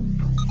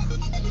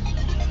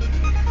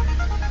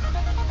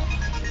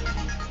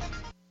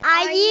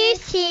 Are you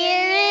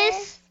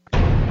serious?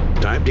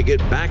 Time to get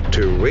back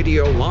to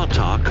Radio Law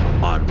Talk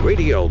on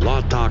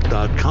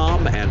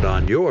radiolawtalk.com and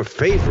on your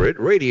favorite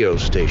radio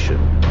station.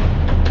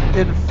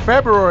 In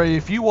February,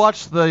 if you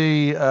watch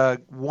the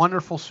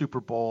wonderful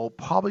Super Bowl,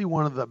 probably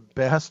one of the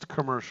best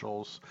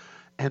commercials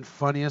and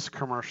funniest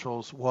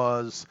commercials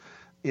was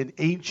in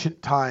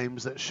ancient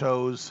times that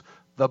shows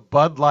the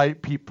Bud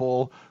Light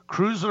people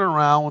cruising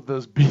around with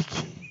this big,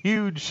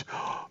 huge,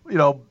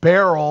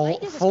 barrel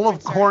full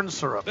of corn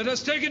syrup. Let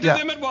us take it to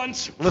them at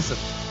once. Listen.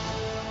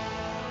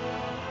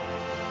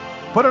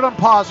 Put it on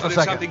pause for a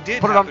second.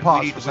 Put it on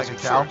pause for a second,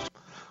 Cal.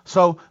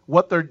 So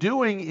what they're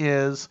doing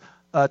is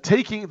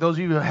taking, those of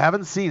you who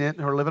haven't seen it,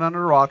 who are living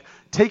under a rock,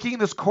 taking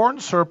this corn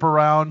syrup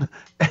around,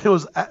 and it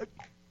was,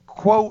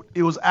 quote,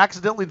 it was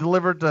accidentally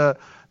delivered to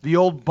the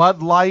old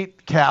Bud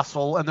Light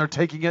castle, and they're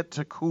taking it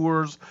to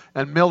Coors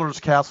and Miller's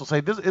castle,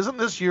 say, isn't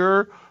this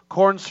your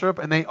corn syrup?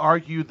 And they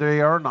argue they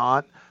are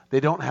not.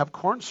 They don't have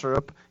corn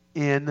syrup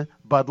in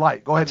Bud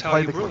Light. Go ahead and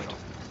play the commercial.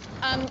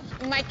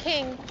 My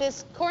king,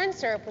 this corn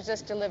syrup was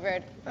just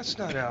delivered. That's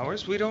not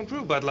ours. We don't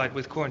brew Bud Light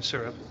with corn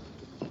syrup.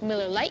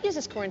 Miller Lite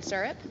uses corn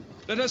syrup.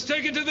 Let us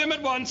take it to them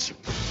at once.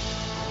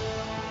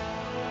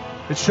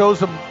 It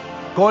shows them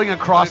going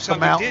across the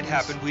mountains. If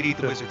something did happen, we'd eat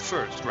the wizard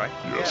first, right?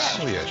 Yes.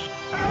 Yeah. Oh, yes.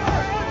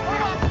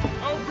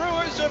 Oh,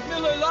 brewers of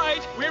Miller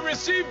Lite, we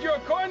received your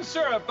corn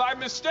syrup by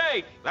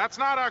mistake. That's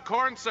not our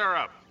corn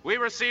syrup. We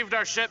received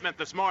our shipment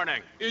this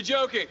morning. You're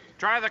joking.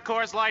 Try the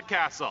Coors Light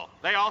Castle.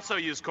 They also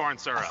use corn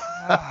syrup.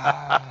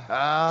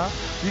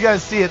 You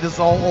guys see it, this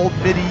old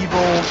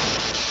medieval.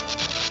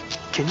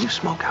 Can you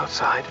smoke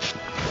outside?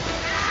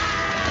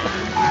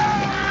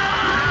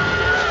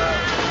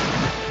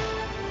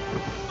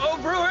 Oh,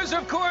 brewers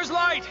of Coors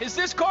Light, is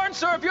this corn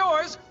syrup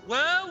yours?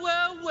 Well,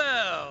 well,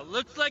 well.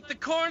 Looks like the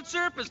corn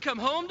syrup has come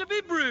home to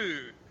be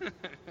brewed.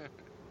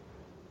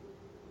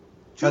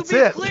 That's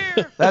it.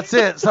 That's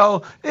it.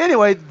 So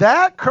anyway,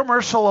 that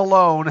commercial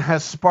alone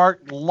has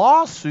sparked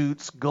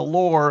lawsuits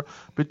galore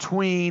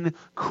between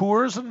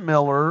Coors and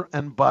Miller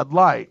and Bud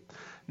Light.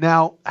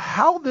 Now,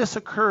 how this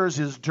occurs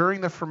is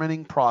during the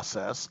fermenting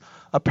process.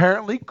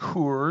 Apparently,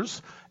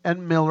 Coors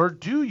and Miller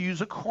do use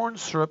a corn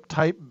syrup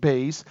type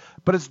base,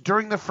 but it's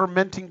during the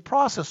fermenting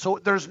process. So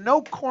there's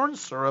no corn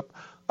syrup,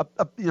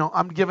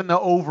 I'm giving the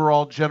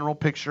overall general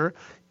picture,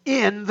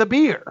 in the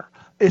beer.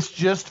 It's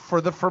just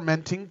for the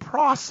fermenting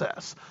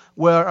process,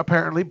 where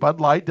apparently Bud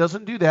Light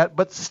doesn't do that,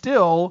 but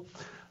still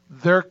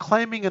they're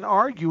claiming and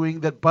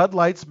arguing that Bud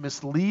Light's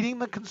misleading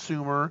the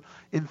consumer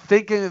in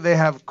thinking that they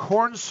have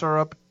corn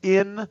syrup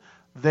in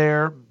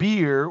their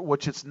beer,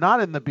 which it's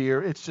not in the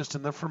beer, it's just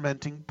in the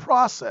fermenting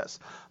process.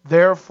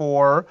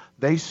 Therefore,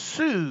 they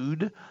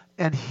sued,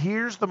 and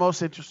here's the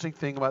most interesting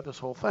thing about this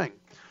whole thing.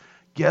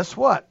 Guess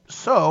what?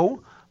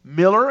 So,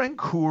 Miller and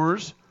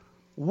Coors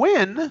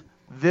win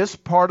this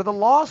part of the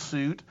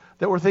lawsuit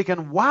that we're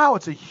thinking, wow,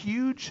 it's a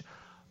huge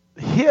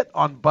hit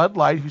on Bud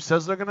Light, who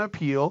says they're going to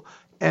appeal,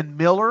 and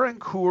Miller and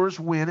Coors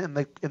win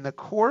in the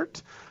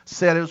court.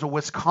 Said it was a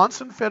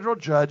Wisconsin federal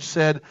judge,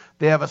 said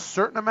they have a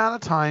certain amount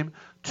of time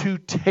to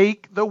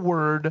take the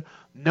word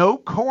no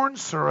corn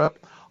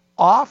syrup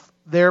off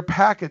their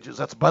packages.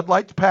 That's Bud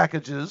Light's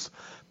packages,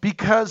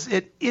 because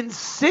it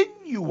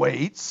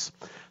insinuates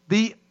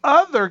the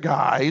other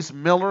guys,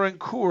 Miller and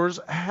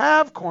Coors,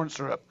 have corn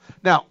syrup.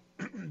 Now,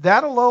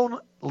 that alone,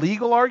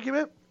 legal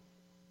argument,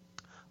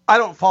 I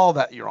don't follow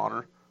that, Your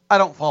Honor. I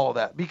don't follow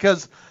that,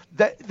 because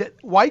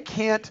why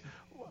can't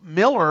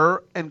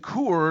Miller and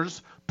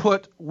Coors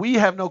put "we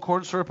have no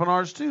corn syrup on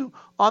ours too"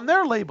 on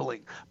their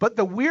labeling? But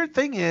the weird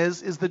thing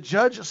is the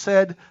judge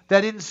said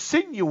that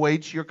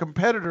insinuates your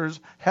competitors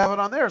have it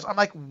on theirs. I'm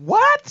like,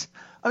 what?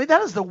 I mean,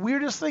 that is the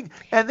weirdest thing.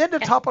 And then to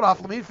top it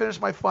off, let me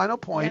finish my final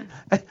point.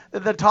 Yeah.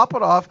 To top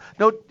it off,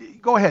 no,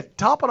 go ahead.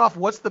 Top it off.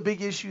 What's the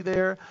big issue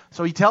there?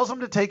 So he tells them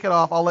to take it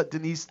off. I'll let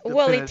Denise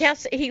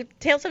finish. He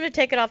tells them to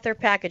take it off their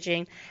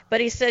packaging, but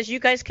he says you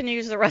guys can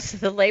use the rest of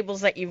the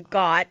labels that you've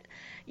got.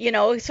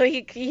 So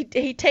he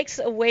takes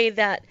away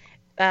that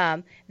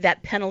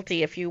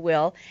penalty, if you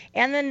will,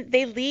 and then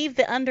they leave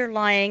the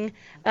underlying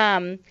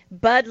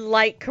Bud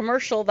Light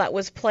commercial that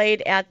was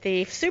played at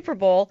the Super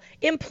Bowl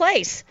in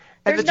place.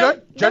 And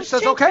the judge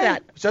says, okay.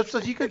 Judge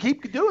says you can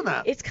keep doing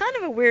that. It's kind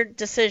of a weird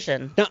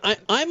decision. Now,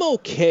 I'm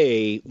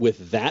okay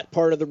with that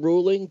part of the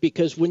ruling,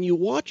 because when you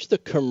watch the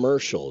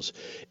commercials,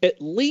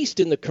 at least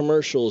in the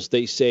commercials,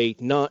 they say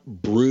not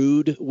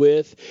brewed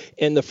with,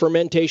 and the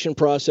fermentation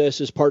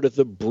process is part of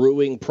the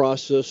brewing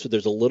process, so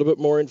there's a little bit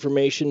more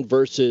information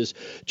versus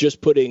just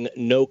putting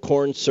no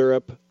corn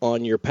syrup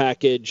on your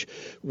package,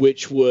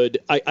 which would,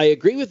 I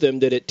agree with them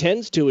that it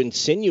tends to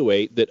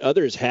insinuate that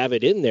others have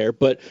it in there,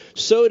 but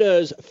so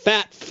does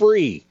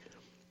fat-free.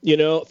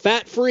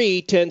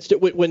 Fat-free tends to,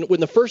 when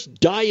the first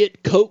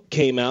Diet Coke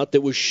came out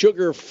that was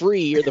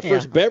sugar-free, or the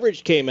first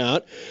beverage came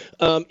out,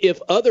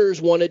 if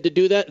others wanted to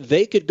do that,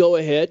 they could go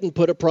ahead and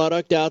put a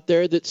product out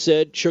there that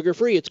said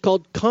sugar-free. It's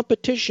called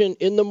competition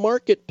in the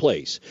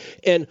marketplace.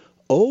 And,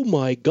 oh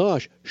my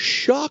gosh,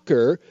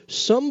 shocker,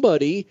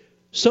 somebody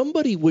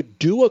would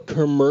do a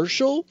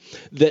commercial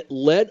that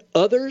led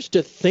others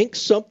to think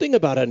something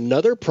about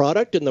another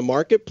product in the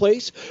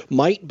marketplace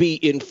might be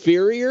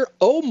inferior.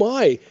 Oh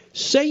my,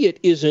 say it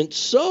isn't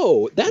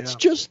so. That's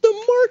just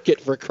the market,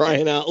 for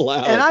crying out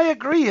loud. And I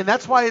agree, and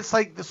that's why it's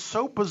like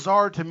so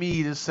bizarre to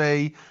me to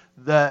say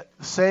that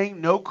saying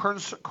no corn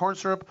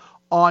syrup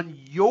on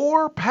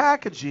your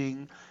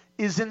packaging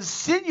is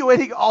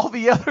insinuating all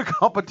the other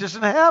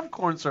competition have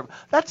corn syrup.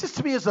 That just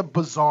to me is a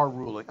bizarre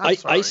ruling.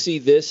 I see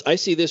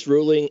this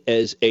ruling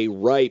as a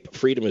ripe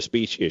freedom of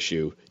speech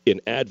issue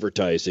in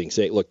advertising,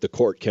 saying, look, the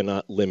court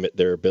cannot limit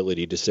their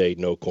ability to say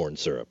no corn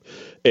syrup.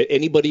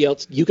 Anybody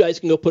else, you guys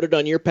can go put it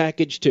on your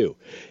package too.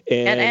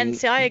 And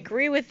see, I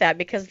agree with that,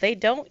 because they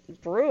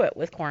don't brew it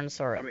with corn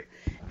syrup.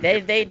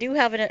 They do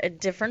have a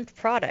different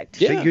product.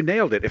 Yeah. So you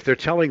nailed it. If they're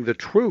telling the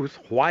truth,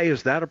 why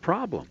is that a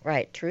problem?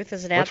 Right. Truth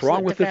is an What's absolute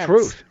wrong with defense. the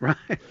truth? Right.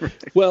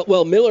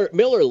 Well,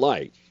 Miller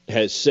Lite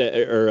has said,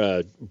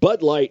 or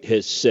Bud Light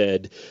has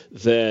said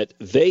that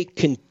they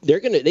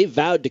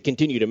vowed to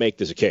continue to make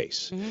this a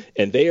case,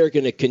 and they are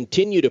going to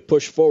continue to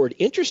push forward.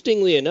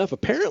 Interestingly enough,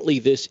 apparently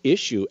this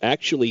issue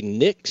actually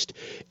nixed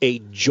a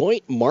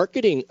joint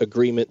marketing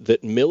agreement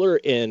that Miller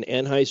and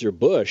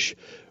Anheuser-Busch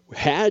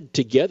had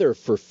together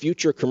for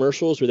future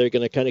commercials where they're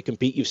going to kind of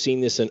compete. You've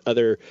seen this in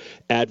other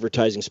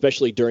advertising,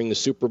 especially during the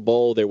Super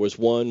Bowl. There was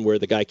one where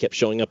the guy kept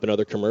showing up in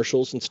other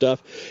commercials and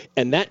stuff,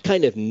 and that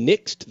kind of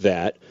nixed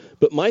that.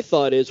 But my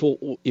thought is,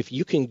 well, if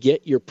you can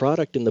get your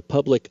product in the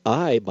public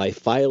eye by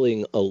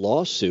filing a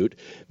lawsuit,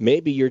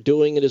 maybe you're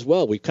doing it as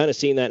well. We've kind of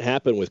seen that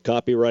happen with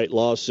copyright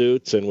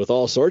lawsuits and with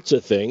all sorts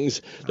of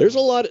things. There's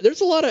a lot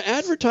of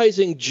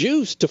advertising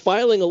juice to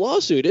filing a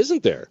lawsuit,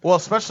 isn't there? Well,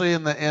 especially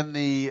in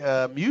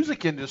the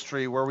music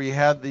industry, where we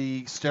had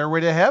the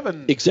Stairway to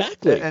Heaven.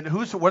 Exactly. And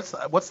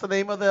what's the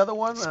name of the other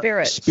one?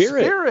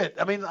 Spirit.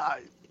 I mean,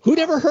 who'd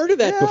ever heard of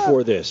that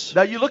before this?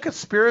 Now you look at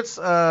Spirit's.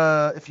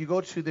 If you go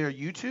to their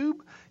YouTube,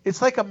 it's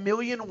like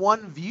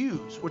 1,000,001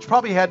 views, which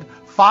probably had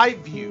 5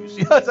 views.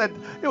 It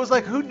was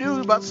like, who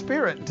knew about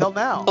Spirit until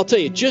now? I'll tell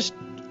you, just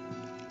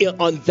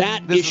on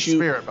that issue,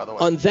 Spirit, by the way.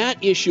 On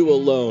that issue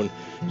alone,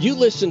 you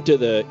listen to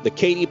the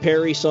Katy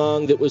Perry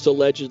song that was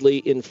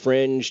allegedly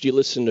infringed. You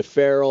listen to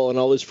Pharrell and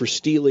all this for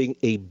stealing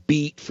a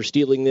beat, for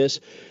stealing this.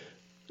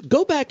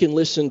 Go back and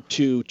listen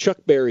to Chuck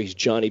Berry's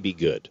Johnny Be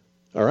Good.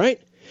 All right?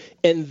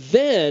 and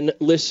then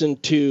listen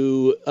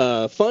to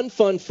Fun,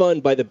 Fun,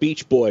 Fun by the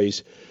Beach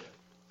Boys,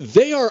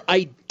 they are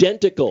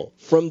identical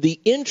from the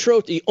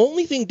intro. The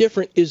only thing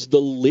different is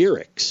the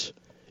lyrics.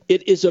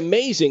 It is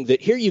amazing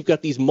that here you've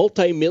got these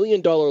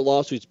multi-million-dollar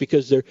lawsuits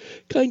because they're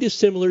kind of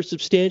similar,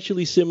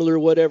 substantially similar,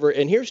 whatever.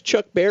 And here's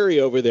Chuck Berry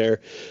over there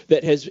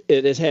that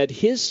has had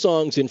his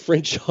songs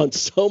infringed on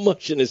so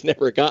much and has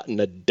never gotten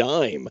a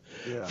dime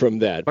from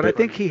that. But I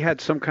think he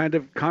had some kind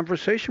of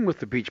conversation with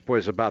the Beach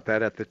Boys about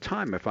that at the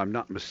time, if I'm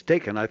not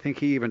mistaken. I think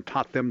he even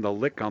taught them the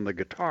lick on the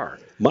guitar.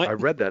 I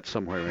read that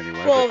somewhere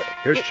anyway. Well,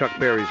 here's Chuck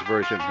Berry's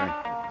version.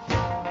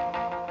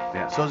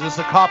 Yeah. So is this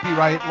a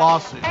copyright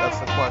lawsuit? That's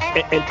the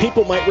question. And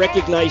people might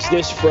recognize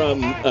this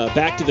from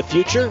Back to the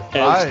Future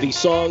as the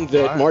song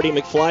that Marty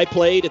McFly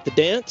played at the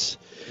dance.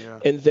 Yeah.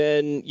 And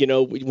then,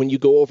 when you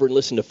go over and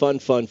listen to Fun,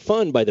 Fun,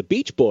 Fun by the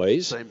Beach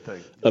Boys, same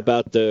thing.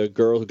 About the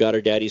girl who got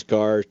her daddy's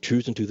car,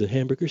 cruising to the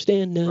hamburger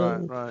stand now.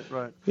 Right.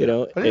 But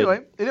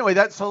anyway,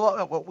 that's a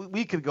lot.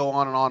 We could go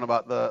on and on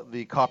about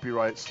the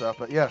copyright stuff,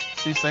 but yeah,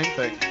 see, same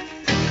thing.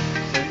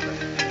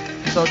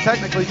 So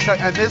technically,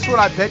 and this one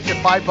I bet you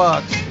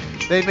 $5.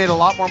 They made a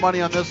lot more money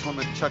on this one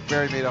than Chuck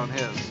Berry made on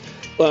his.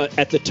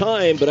 At the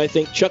time, but I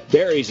think Chuck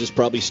Berry's has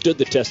probably stood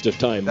the test of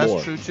time more.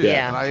 That's true, too.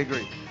 Yeah. And I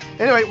agree.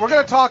 Anyway, we're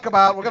going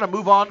to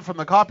move on from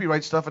the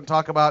copyright stuff and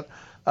talk about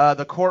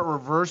the court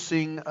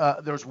reversing.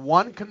 There's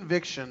one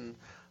conviction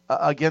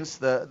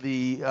against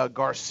the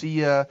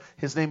Garcia.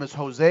 His name is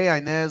Jose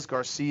Inez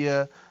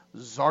Garcia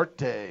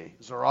Zarate.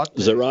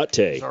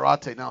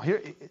 Now,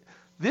 here,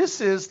 this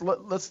is,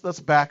 let's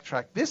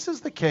backtrack. This is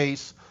the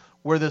case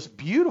where this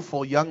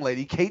beautiful young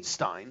lady, Kate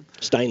Steinle.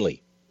 Steinle?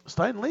 Is it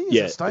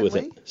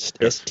Steinle?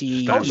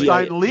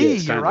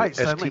 Steinle. You're right.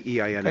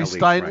 Steinle.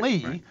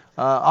 Steinle. Right.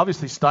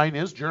 Obviously, Stein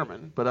is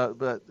German, but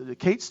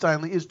Kate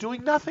Steinle is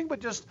doing nothing but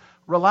just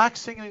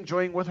relaxing and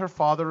enjoying with her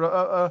father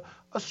a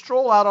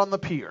stroll out on the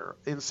pier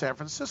in San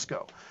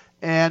Francisco.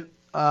 And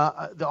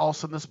all of a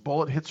sudden, this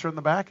bullet hits her in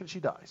the back and she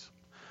dies.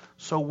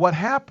 So what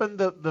happened,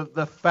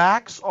 the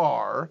facts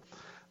are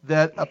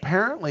that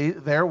apparently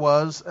there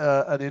was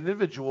an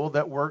individual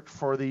that worked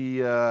for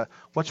the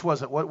which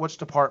was it? Which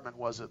department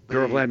was it?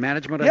 Bureau of Land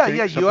Management. I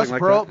think, U.S.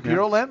 Bureau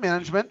of Land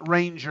Management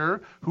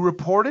ranger who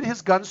reported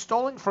his gun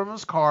stolen from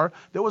his car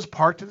that was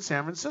parked in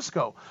San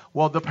Francisco.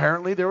 Well,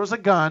 apparently there was a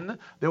gun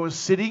that was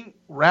sitting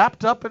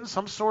wrapped up in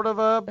some sort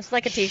of it's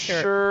like a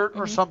T-shirt shirt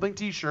or something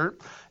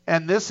T-shirt,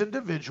 and this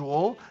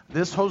individual,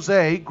 this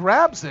Jose,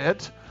 grabs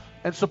it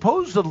and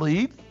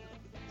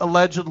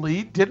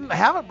allegedly didn't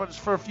have it but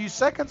for a few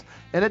seconds,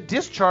 and it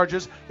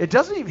discharges. It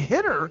doesn't even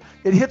hit her.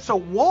 It hits a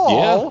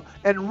wall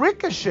and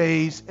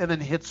ricochets and then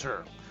hits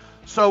her.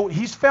 So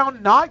he's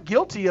found not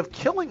guilty of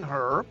killing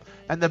her.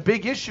 And the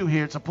big issue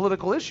here, it's a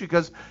political issue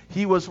because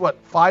he was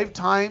 5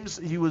 times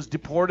he was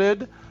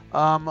deported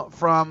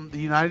from the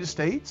United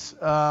States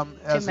to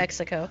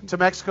Mexico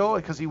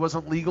because he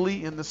wasn't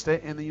legally in the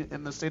state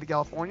in the state of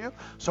California.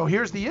 So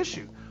here's the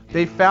issue: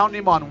 they found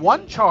him on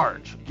one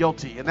charge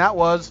guilty, and that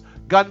was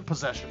gun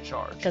possession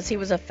charge. Because he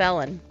was a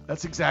felon.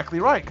 That's exactly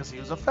right, because he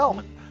was a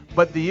felon.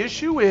 But the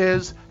issue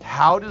is,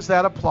 how does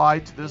that apply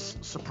to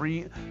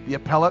the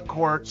appellate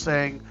court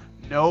saying,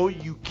 no,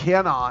 you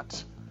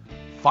cannot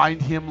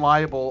find him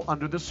liable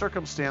under the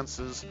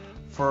circumstances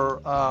for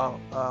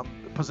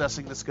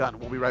possessing this gun?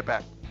 We'll be right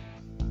back.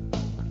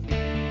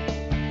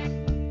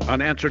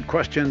 Unanswered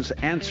questions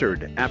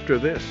answered after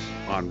this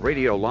on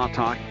Radio Law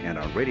Talk and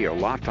on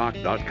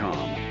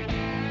RadioLawTalk.com.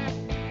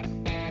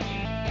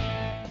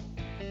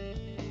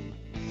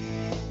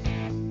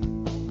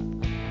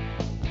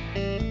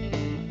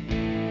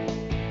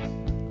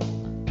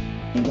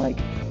 Like,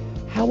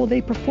 how will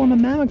they perform a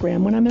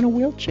mammogram when I'm in a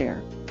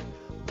wheelchair?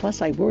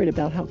 Plus, I worried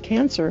about how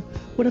cancer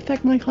would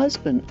affect my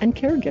husband and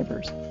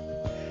caregivers.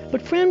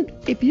 But friend,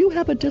 if you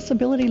have a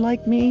disability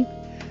like me,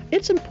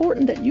 it's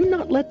important that you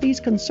not let these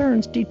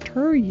concerns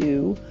deter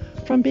you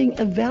from being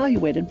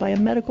evaluated by a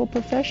medical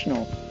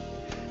professional.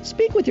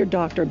 Speak with your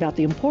doctor about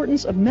the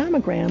importance of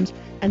mammograms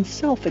and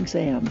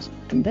self-exams,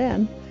 and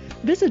then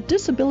visit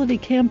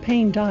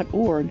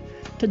disabilitycampaign.org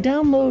to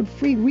download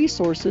free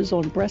resources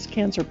on breast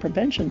cancer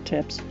prevention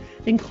tips,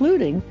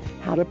 including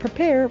how to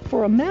prepare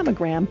for a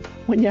mammogram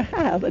when you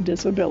have a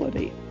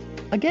disability.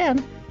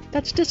 Again,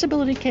 that's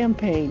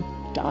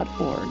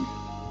disabilitycampaign.org.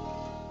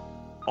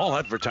 All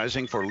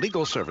advertising for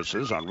legal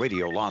services on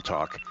Radio Law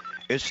Talk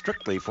is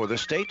strictly for the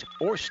state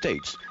or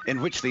states in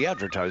which the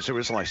advertiser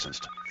is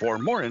licensed. For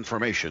more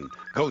information,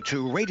 go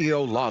to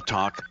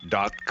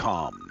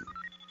radiolawtalk.com.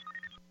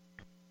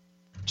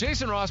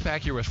 Jason Rossback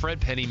here with Fred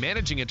Penny,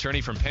 managing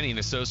attorney from Penny &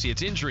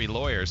 Associates Injury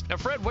Lawyers. Now,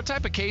 Fred, what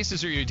type of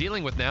cases are you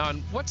dealing with now,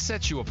 and what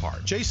sets you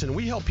apart? Jason,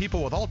 we help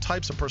people with all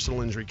types of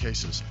personal injury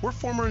cases. We're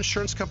former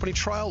insurance company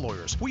trial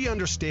lawyers. We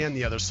understand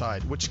the other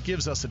side, which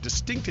gives us a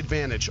distinct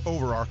advantage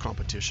over our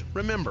competition.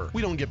 Remember,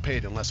 we don't get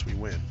paid unless we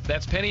win.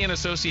 That's Penny &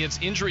 Associates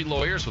Injury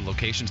Lawyers with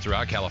locations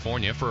throughout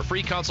California. For a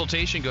free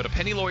consultation, go to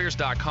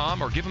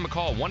pennylawyers.com or give them a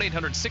call,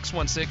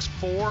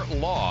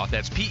 1-800-616-4LAW.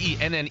 That's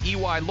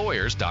PENNEY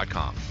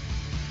lawyers.com.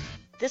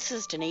 This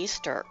is Denise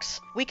Sturks.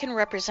 We can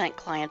represent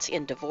clients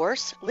in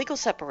divorce, legal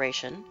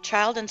separation,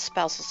 child and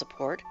spousal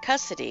support,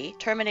 custody,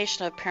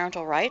 termination of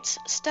parental rights,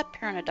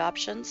 step-parent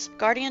adoptions,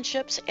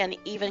 guardianships, and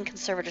even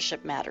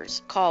conservatorship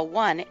matters. Call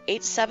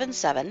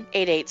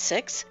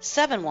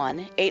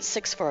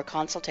 1-877-886-7186 for a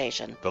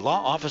consultation. The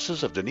law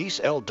offices of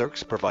Denise L.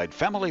 Dirks provide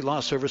family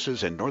law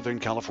services in Northern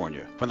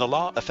California. When the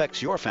law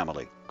affects your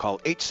family, call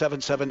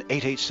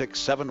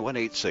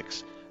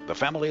 877-886-7186. The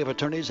family of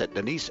attorneys at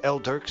Denise L.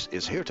 Dirks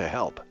is here to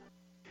help.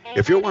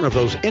 If you're one of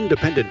those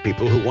independent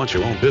people who wants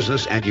your own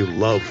business and you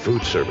love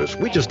food service,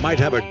 we just might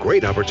have a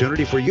great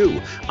opportunity for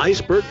you.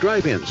 Iceberg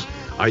Drive-Ins.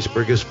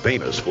 Iceberg is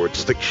famous for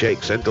its thick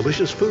shakes and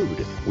delicious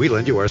food. We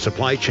lend you our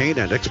supply chain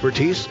and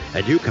expertise,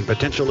 and you can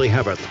potentially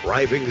have a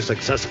thriving,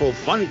 successful,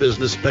 fun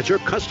business that your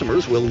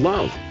customers will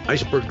love.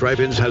 Iceberg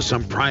Drive-Ins has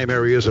some prime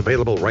areas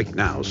available right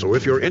now, so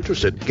if you're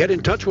interested, get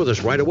in touch with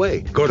us right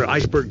away. Go to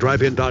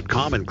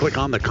icebergdrivein.com and click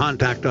on the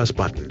Contact Us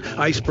button.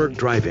 Iceberg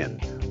Drive-In,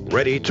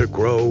 ready to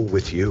grow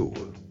with you.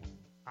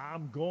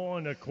 I'm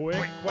going to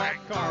Quick Quack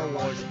Car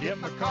Wash. Get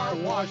my car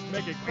washed,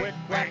 make it quick,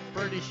 quack,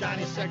 pretty,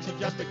 shiny, sexy,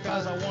 just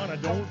because I want to.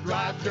 Don't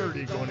drive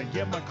dirty. Going to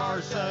get my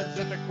car suds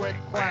in the Quick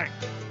Quack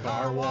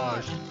Car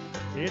Wash.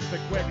 It's the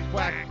Quick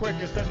Quack,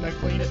 quickest and the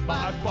cleanest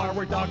by far.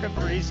 We're talking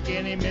 3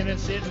 skinny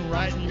minutes sitting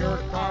right in your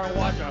car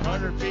wash.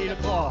 100 feet of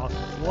cloth,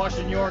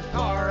 washing your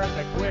car at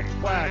the Quick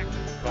Quack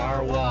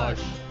Car Wash.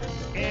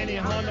 Any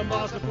Honda,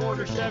 Mazda, Ford,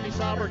 or Chevy,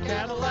 Saab, or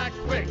Cadillac,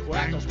 Quick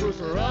Quack will spruce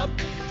her up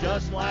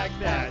just like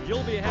that.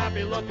 You'll be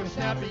happy, looking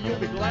snappy, you'll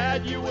be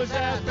glad you was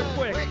asked a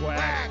Quick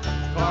Quack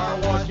Car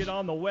Wash. Get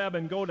on the web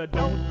and go to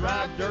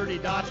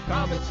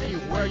don'tdrivedirty.com and see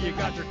where you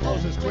got your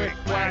closest Quick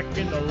Quack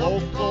in the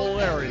local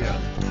area.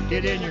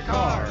 Get in your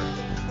car,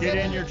 get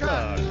in your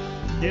truck,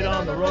 get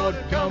on the road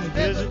and come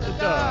visit the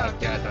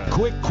duck at the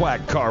Quick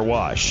Quack Car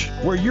Wash,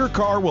 where your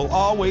car will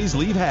always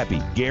leave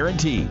happy,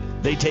 guaranteed.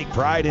 They take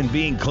pride in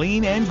being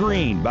clean and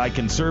green by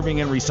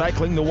conserving and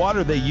recycling the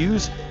water they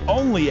use,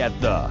 only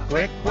at the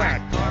Quick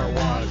Quack Car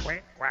Wash.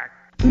 Quick Quack.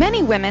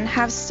 Many women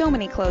have so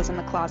many clothes in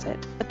the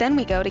closet, but then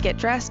we go to get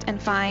dressed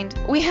and find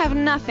we have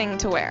nothing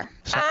to wear.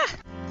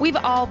 We've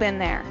all been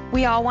there.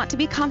 We all want to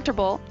be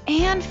comfortable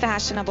and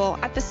fashionable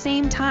at the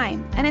same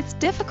time, and it's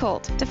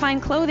difficult to find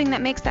clothing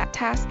that makes that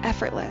task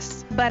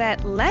effortless. But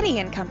at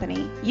Letty &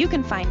 Company, you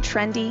can find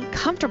trendy,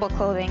 comfortable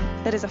clothing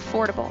that is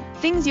affordable,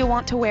 things you'll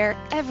want to wear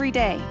every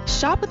day.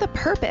 Shop with a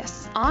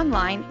purpose,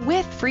 online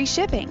with free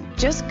shipping.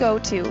 Just go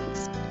to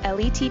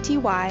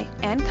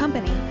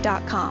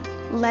LETTYandcompany.com,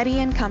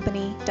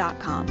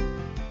 LettyandCompany.com.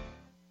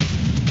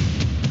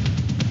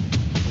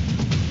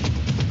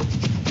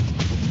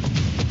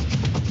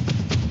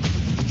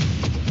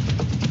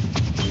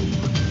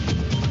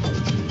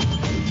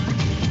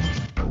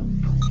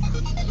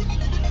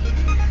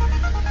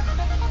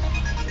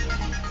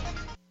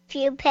 If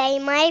you pay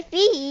my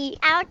fee,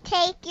 I'll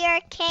take your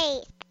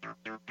case.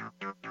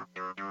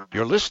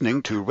 You're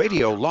listening to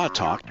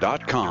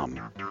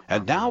RadioLawTalk.com.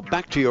 And now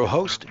back to your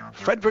host,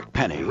 Frederick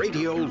Penny.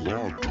 Radio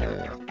Law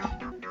Talk.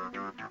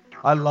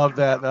 I love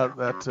that.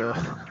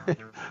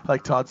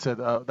 Like Todd said,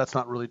 that's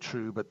not really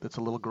true, but it's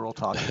a little girl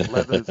talking.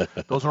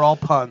 Those are all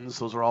puns.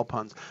 So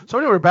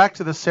anyway, we're back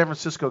to the San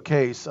Francisco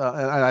case, and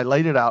I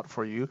laid it out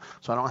for you,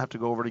 so I don't have to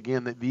go over it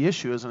again. The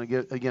issue is, and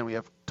again, we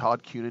have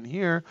Todd Cunin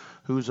here,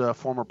 who's a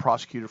former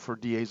prosecutor for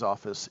DA's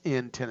office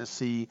in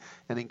Tennessee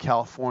and in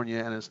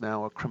California, and is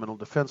now a criminal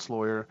defense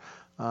lawyer.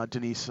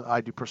 Denise,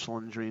 I do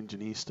personal injury, and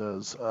Denise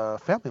does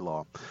family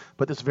law.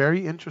 But it's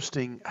very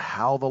interesting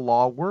how the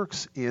law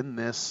works in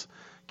this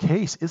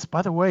case. It's,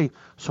 by the way,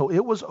 so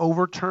it was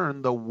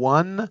overturned.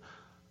 Only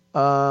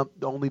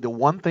the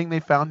one thing they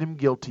found him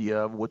guilty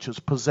of, which is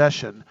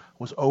possession,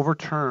 was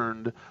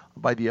overturned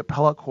by the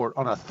appellate court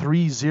on a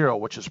 3-0,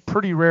 which is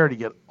pretty rare to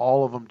get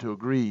all of them to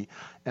agree.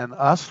 And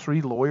us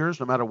 3 lawyers,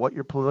 no matter what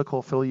your political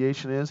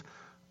affiliation is,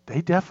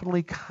 they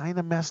definitely kind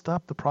of messed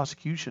up the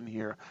prosecution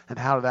here. And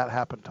how did that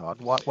happen,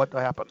 Todd? What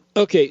happened?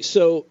 Okay,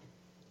 so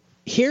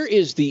here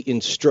is the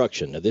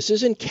instruction. Now, this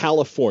is in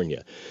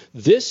California.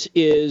 This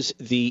is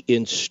the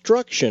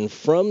instruction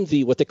from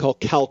what they call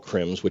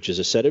CalCrims, which is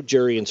a set of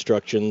jury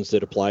instructions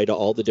that apply to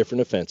all the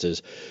different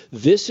offenses.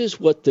 This is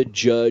what the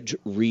judge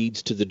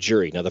reads to the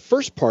jury. Now, the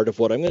first part of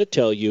what I'm going to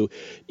tell you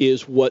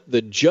is what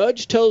the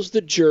judge tells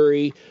the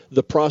jury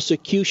the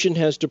prosecution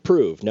has to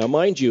prove. Now,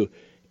 mind you,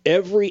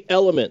 every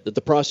element that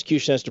the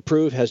prosecution has to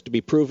prove has to be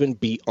proven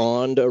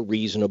beyond a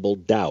reasonable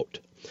doubt.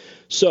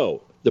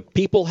 So the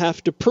people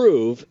have to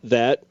prove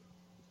that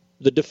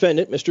the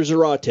defendant, Mr.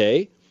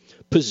 Zarate,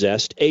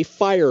 possessed a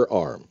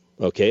firearm.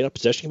 Okay, now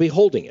possession can be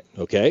holding it.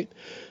 Okay.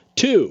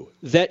 2,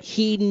 that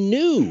he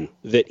knew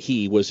that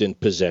he was in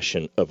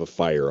possession of a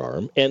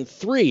firearm. And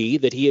 3,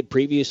 that he had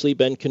previously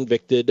been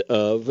convicted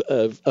of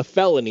a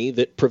felony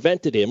that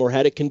prevented him, or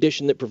had a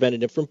condition that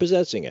prevented him from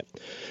possessing it.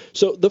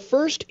 So the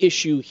first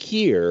issue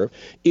here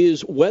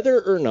is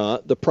whether or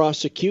not the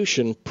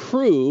prosecution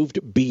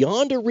proved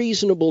beyond a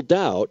reasonable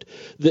doubt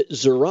that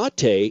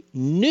Zarate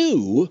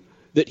knew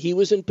that he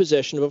was in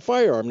possession of a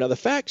firearm. Now, the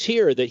facts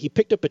here are that he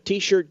picked up a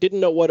T-shirt, didn't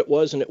know what it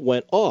was, and it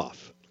went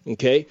off.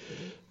 Okay?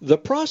 The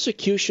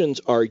prosecution's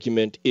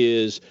argument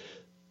is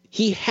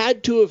he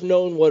had to have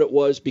known what it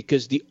was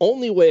because the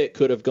only way it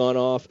could have gone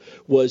off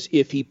was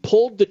if he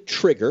pulled the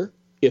trigger,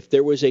 if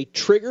there was a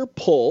trigger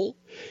pull,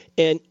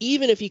 and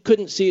even if he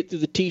couldn't see it through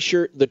the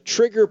T-shirt, the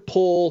trigger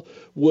pull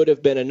would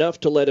have been enough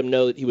to let him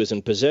know that he was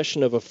in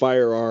possession of a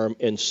firearm,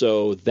 and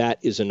so that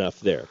is enough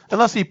there.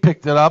 Unless he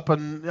picked it up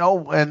and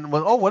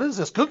what is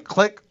this? Good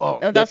click.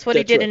 Oh, that's what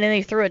he did, right. and then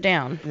he threw it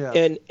down. Yeah.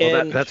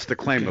 And that's the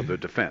claim of the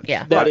defense.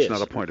 Yeah. That's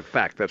not a point of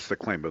fact. That's the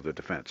claim of the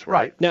defense,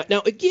 right?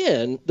 Now,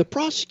 again, the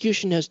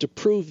prosecution has to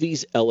prove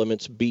these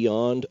elements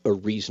beyond a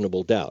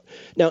reasonable doubt.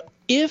 Now,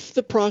 if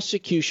the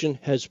prosecution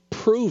has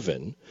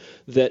proven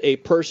that a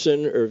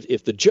person, or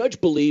if the judge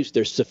believes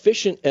there's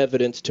sufficient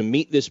evidence to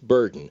meet this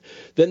burden,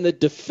 then the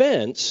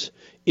defense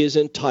is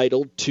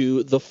entitled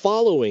to the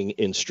following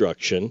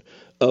instruction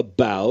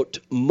about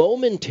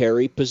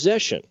momentary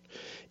possession.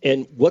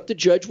 And what the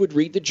judge would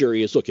read the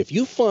jury is, look, if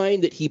you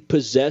find that he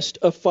possessed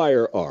a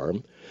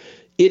firearm,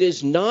 it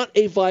is not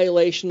a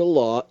violation of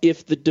law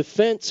if the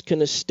defense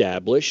can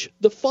establish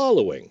the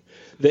following: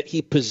 that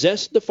he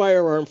possessed the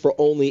firearm for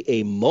only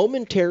a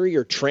momentary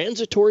or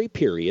transitory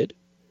period,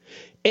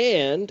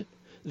 and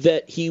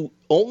that he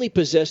only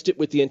possessed it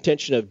with the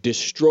intention of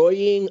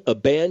destroying,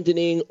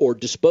 abandoning, or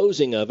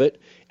disposing of it,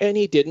 and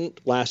he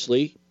didn't,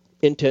 lastly,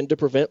 intend to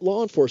prevent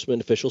law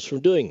enforcement officials from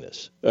doing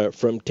this,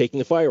 from taking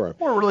the firearm.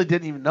 Or really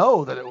didn't even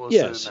know that it was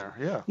in there.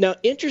 Yeah. Now,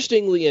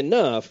 interestingly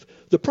enough,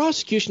 the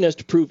prosecution has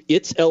to prove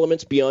its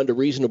elements beyond a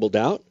reasonable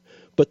doubt,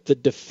 but the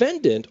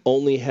defendant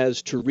only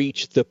has to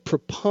reach the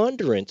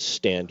preponderance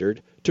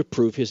standard to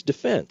prove his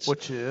defense.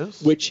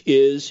 Which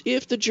is?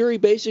 If the jury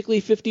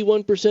basically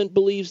 51%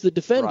 believes the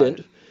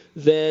defendant,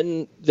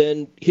 then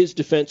his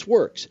defense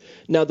works.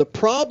 Now, the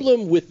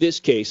problem with this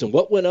case and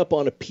what went up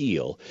on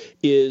appeal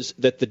is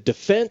that the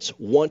defense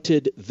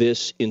wanted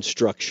this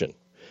instruction.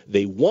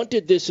 They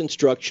wanted this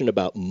instruction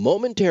about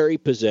momentary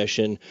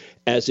possession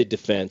as a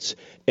defense,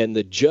 and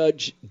the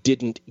judge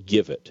didn't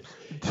give it.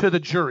 To the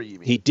jury, you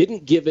mean? He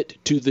didn't give it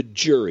to the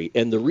jury.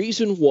 And the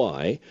reason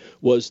why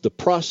was the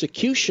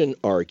prosecution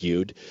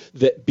argued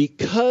that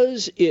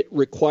because it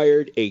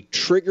required a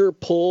trigger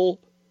pull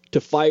to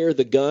fire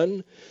the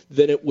gun,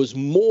 then it was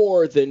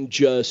more than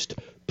just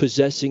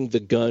possessing the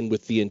gun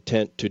with the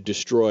intent to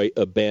destroy,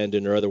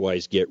 abandon, or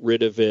otherwise get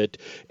rid of it,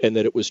 and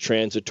that it was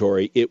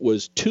transitory. It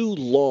was too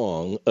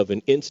long of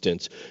an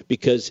instance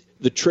because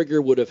the trigger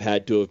would have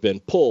had to have been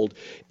pulled,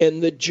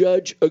 and the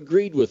judge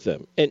agreed with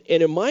them. And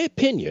in my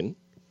opinion,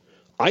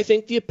 I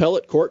think the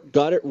appellate court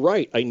got it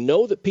right. I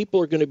know that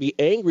people are going to be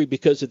angry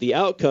because of the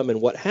outcome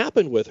and what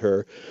happened with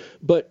her,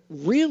 but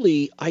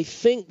really, I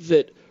think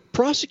that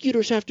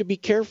prosecutors have to be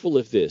careful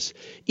of this.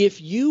 If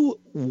you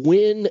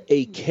win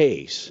a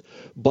case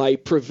by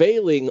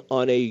prevailing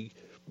on a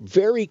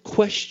very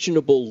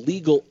questionable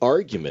legal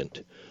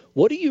argument,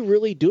 what are you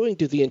really doing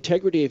to the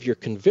integrity of your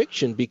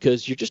conviction?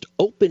 Because you're just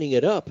opening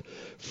it up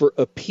for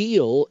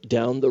appeal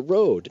down the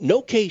road.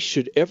 No case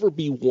should ever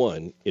be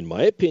won, in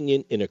my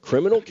opinion, in a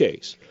criminal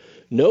case.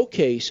 No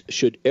case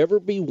should ever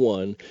be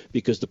won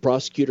because the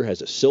prosecutor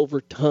has a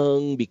silver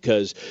tongue,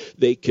 because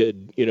they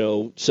could,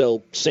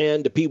 sell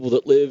sand to people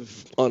that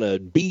live on a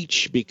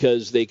beach,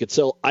 because they could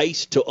sell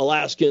ice to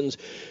Alaskans.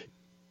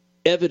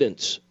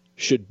 Evidence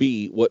should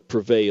be what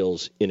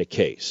prevails in a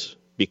case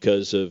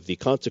because of the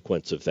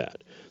consequence of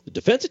that. The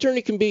defense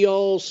attorney can be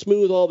all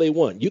smooth all they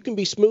want. You can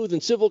be smooth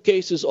in civil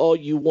cases all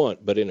you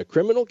want, but in a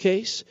criminal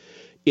case,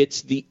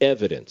 it's the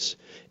evidence.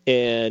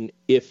 And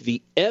if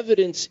the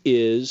evidence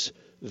is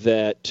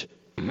that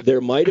there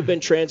might have been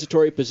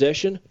transitory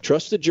possession,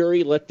 trust the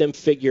jury, let them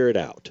figure it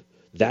out.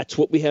 That's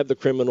what we have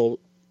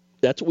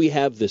that's what we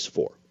have this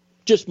for.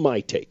 Just my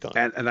take on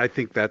it. And I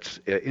think that's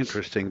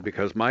interesting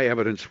because my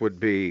evidence would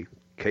be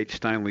Kate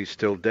Steinle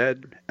still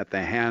dead at the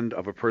hand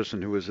of a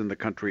person who was in the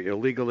country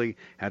illegally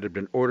and had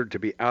been ordered to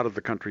be out of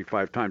the country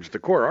 5 times. The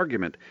core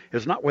argument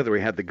is not whether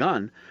he had the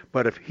gun,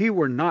 but if he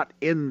were not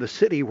in the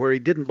city where he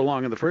didn't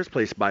belong in the first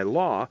place by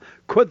law,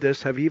 could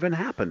this have even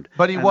happened?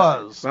 But he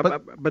was.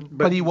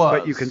 But he was.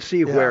 But you can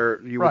see where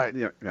you right.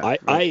 would.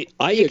 I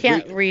you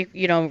agree.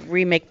 can't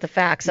remake the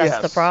facts.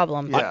 That's the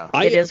problem. Yeah.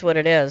 It is what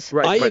it is.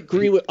 Right, I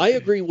agree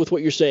with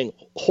what you're saying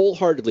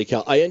wholeheartedly,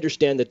 Cal. I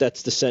understand that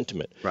that's the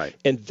sentiment. Right.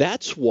 And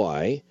that's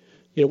why,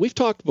 we've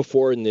talked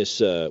before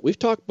we've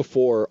talked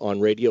before on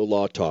Radio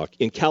Law Talk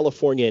in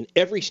California, and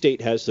every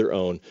state has their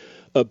own,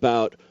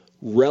 about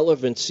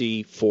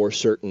relevancy for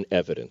certain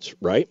evidence,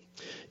 right?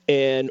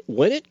 And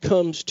when it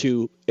comes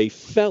to a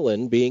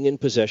felon being in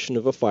possession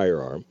of a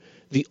firearm,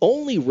 the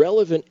only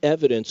relevant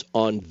evidence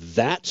on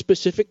that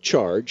specific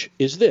charge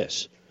is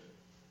this: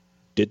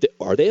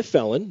 Are they a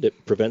felon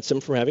that prevents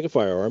them from having a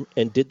firearm,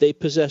 and did they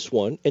possess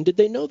one, and did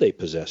they know they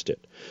possessed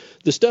it?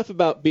 The stuff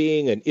about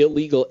being an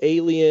illegal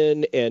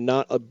alien and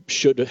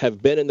should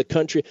have been in the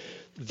country,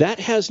 that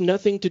has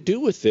nothing to do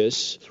with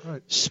this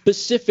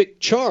specific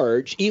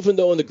charge, even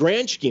though in the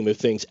grand scheme of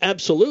things,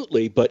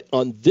 absolutely. But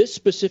on this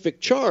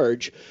specific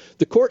charge,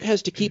 the court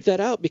has to keep that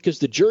out because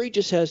the jury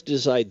just has to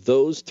decide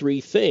those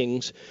three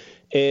things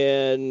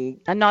and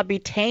not be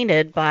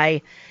tainted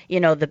by,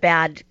 the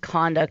bad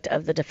conduct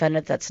of the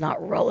defendant that's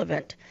not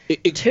relevant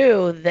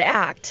to the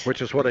act.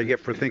 Which is what I get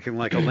for thinking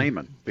like a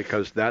layman,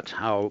 because that's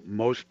how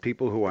most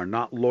people who are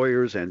not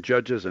lawyers and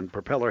judges and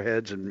propeller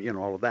heads and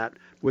all of that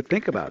would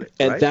think about it.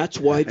 And right? that's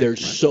why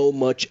there's so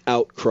much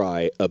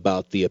outcry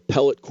about the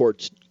appellate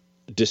court's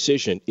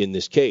decision in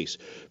this case,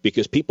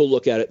 because people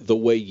look at it the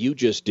way you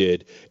just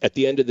did. At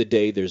the end of the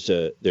day, there's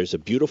a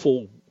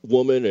beautiful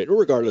woman,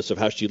 regardless of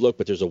how she looked,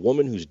 but there's a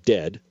woman who's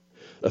dead,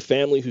 a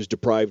family who's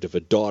deprived of a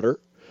daughter,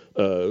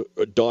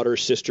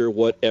 sister,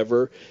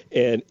 whatever,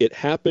 and it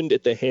happened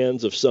at the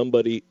hands of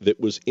somebody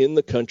that was in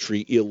the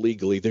country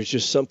illegally. There's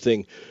just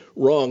something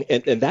wrong,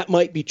 and that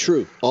might be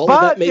true. All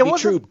of that may be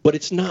true, but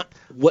it's not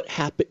what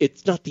happened.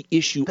 It's not the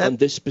issue on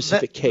this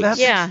specific case.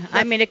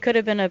 It could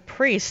have been a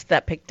priest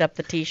that picked up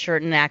the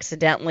T-shirt and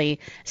accidentally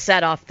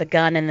set off the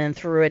gun and then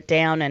threw it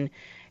down, and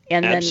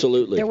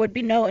absolutely, then there would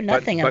be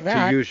nothing of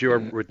that. But to use your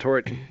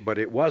retort, but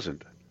it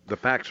wasn't. The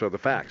facts are the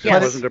facts.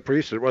 Yes. It wasn't a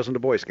priest. It wasn't a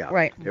Boy Scout.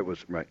 Right. It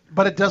was right.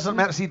 But it doesn't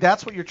matter. See,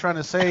 that's what you're trying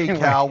to say,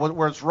 Cal.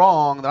 Where it's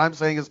wrong, that I'm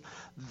saying is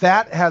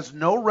that has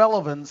no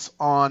relevance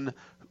on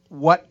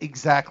what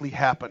exactly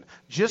happened.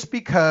 Just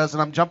because,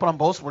 and we're jumping on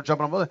both.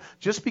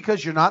 Just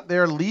because you're not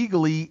there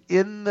legally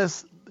in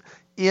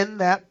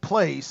that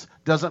place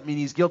doesn't mean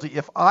he's guilty.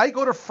 If I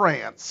go to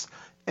France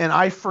and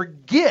I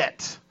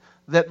forget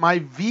that my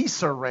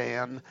visa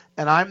ran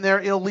and I'm there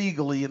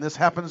illegally and this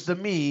happens to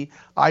me,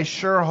 I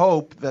sure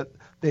hope that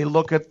they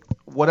look at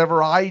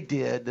whatever I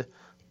did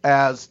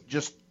as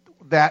just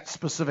that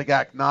specific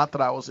act, not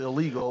that I was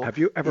illegal. Have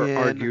you ever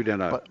argued in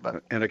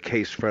a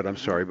case, Fred, I'm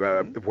sorry,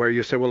 where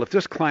you say, well, if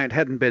this client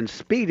hadn't been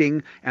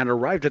speeding and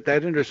arrived at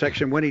that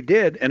intersection when he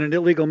did in an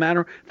illegal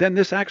manner, then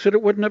this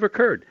accident wouldn't have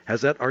occurred?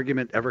 Has that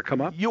argument ever come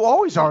up? You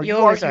always argue. You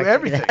argue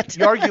everything.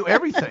 You argue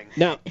everything.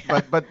 Now,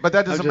 but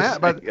that doesn't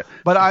matter.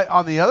 But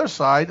on the other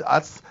side,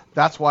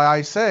 that's why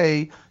I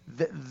say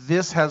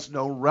this has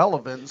no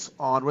relevance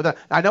on with that.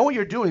 I know what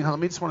you're doing. Let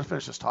me just want to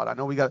finish this, Todd. I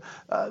know we got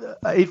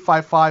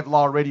 855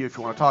 Law Radio if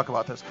you want to talk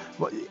about this.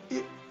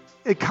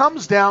 It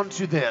comes down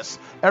to this.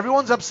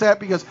 Everyone's upset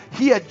because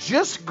he had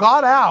just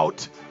got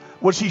out,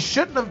 which he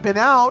shouldn't have been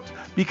out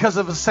because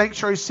of a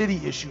sanctuary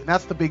city issue.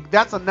 And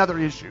that's another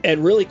issue.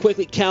 And really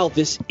quickly, Cal,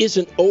 this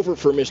isn't over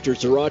for Mr.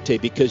 Zarate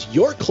because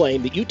your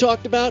claim that you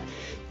talked about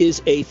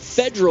is a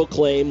federal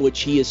claim,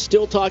 which he is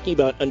still talking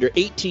about under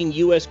 18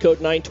 U.S. Code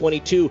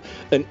 922.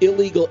 An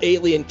illegal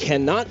alien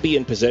cannot be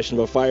in possession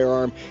of a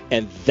firearm,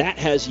 and that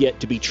has yet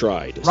to be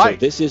tried. Right. So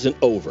this isn't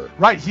over.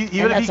 Right.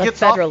 Even if he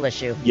gets a federal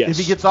issue. Yes. If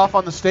he gets off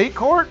on the state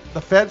court,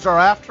 the feds are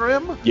after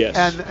him. Yes.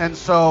 And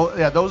so,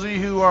 those of you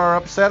who are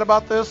upset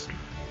about this,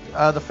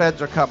 the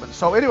feds are coming.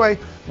 So anyway,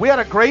 we had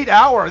a great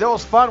hour. That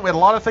was fun. We had a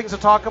lot of things to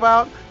talk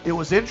about. It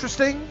was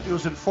interesting. It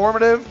was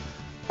informative.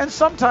 And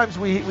sometimes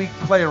we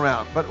play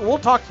around. But we'll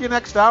talk to you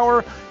next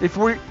hour. If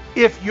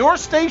your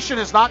station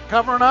is not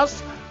covering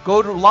us,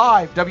 go to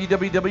live,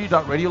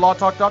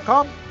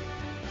 www.radiolawtalk.com.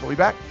 We'll be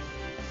back.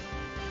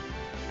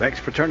 Thanks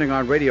for turning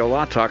on Radio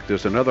Law Talk.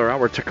 There's another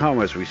hour to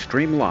come as we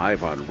stream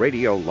live on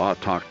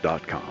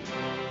radiolawtalk.com.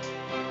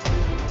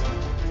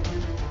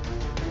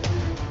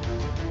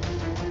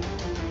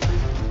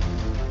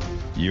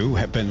 You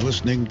have been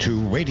listening to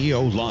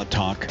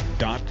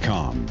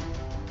radiolawtalk.com,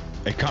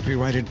 a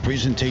copyrighted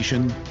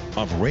presentation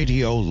of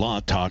Radio Law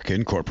Talk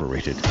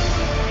Incorporated.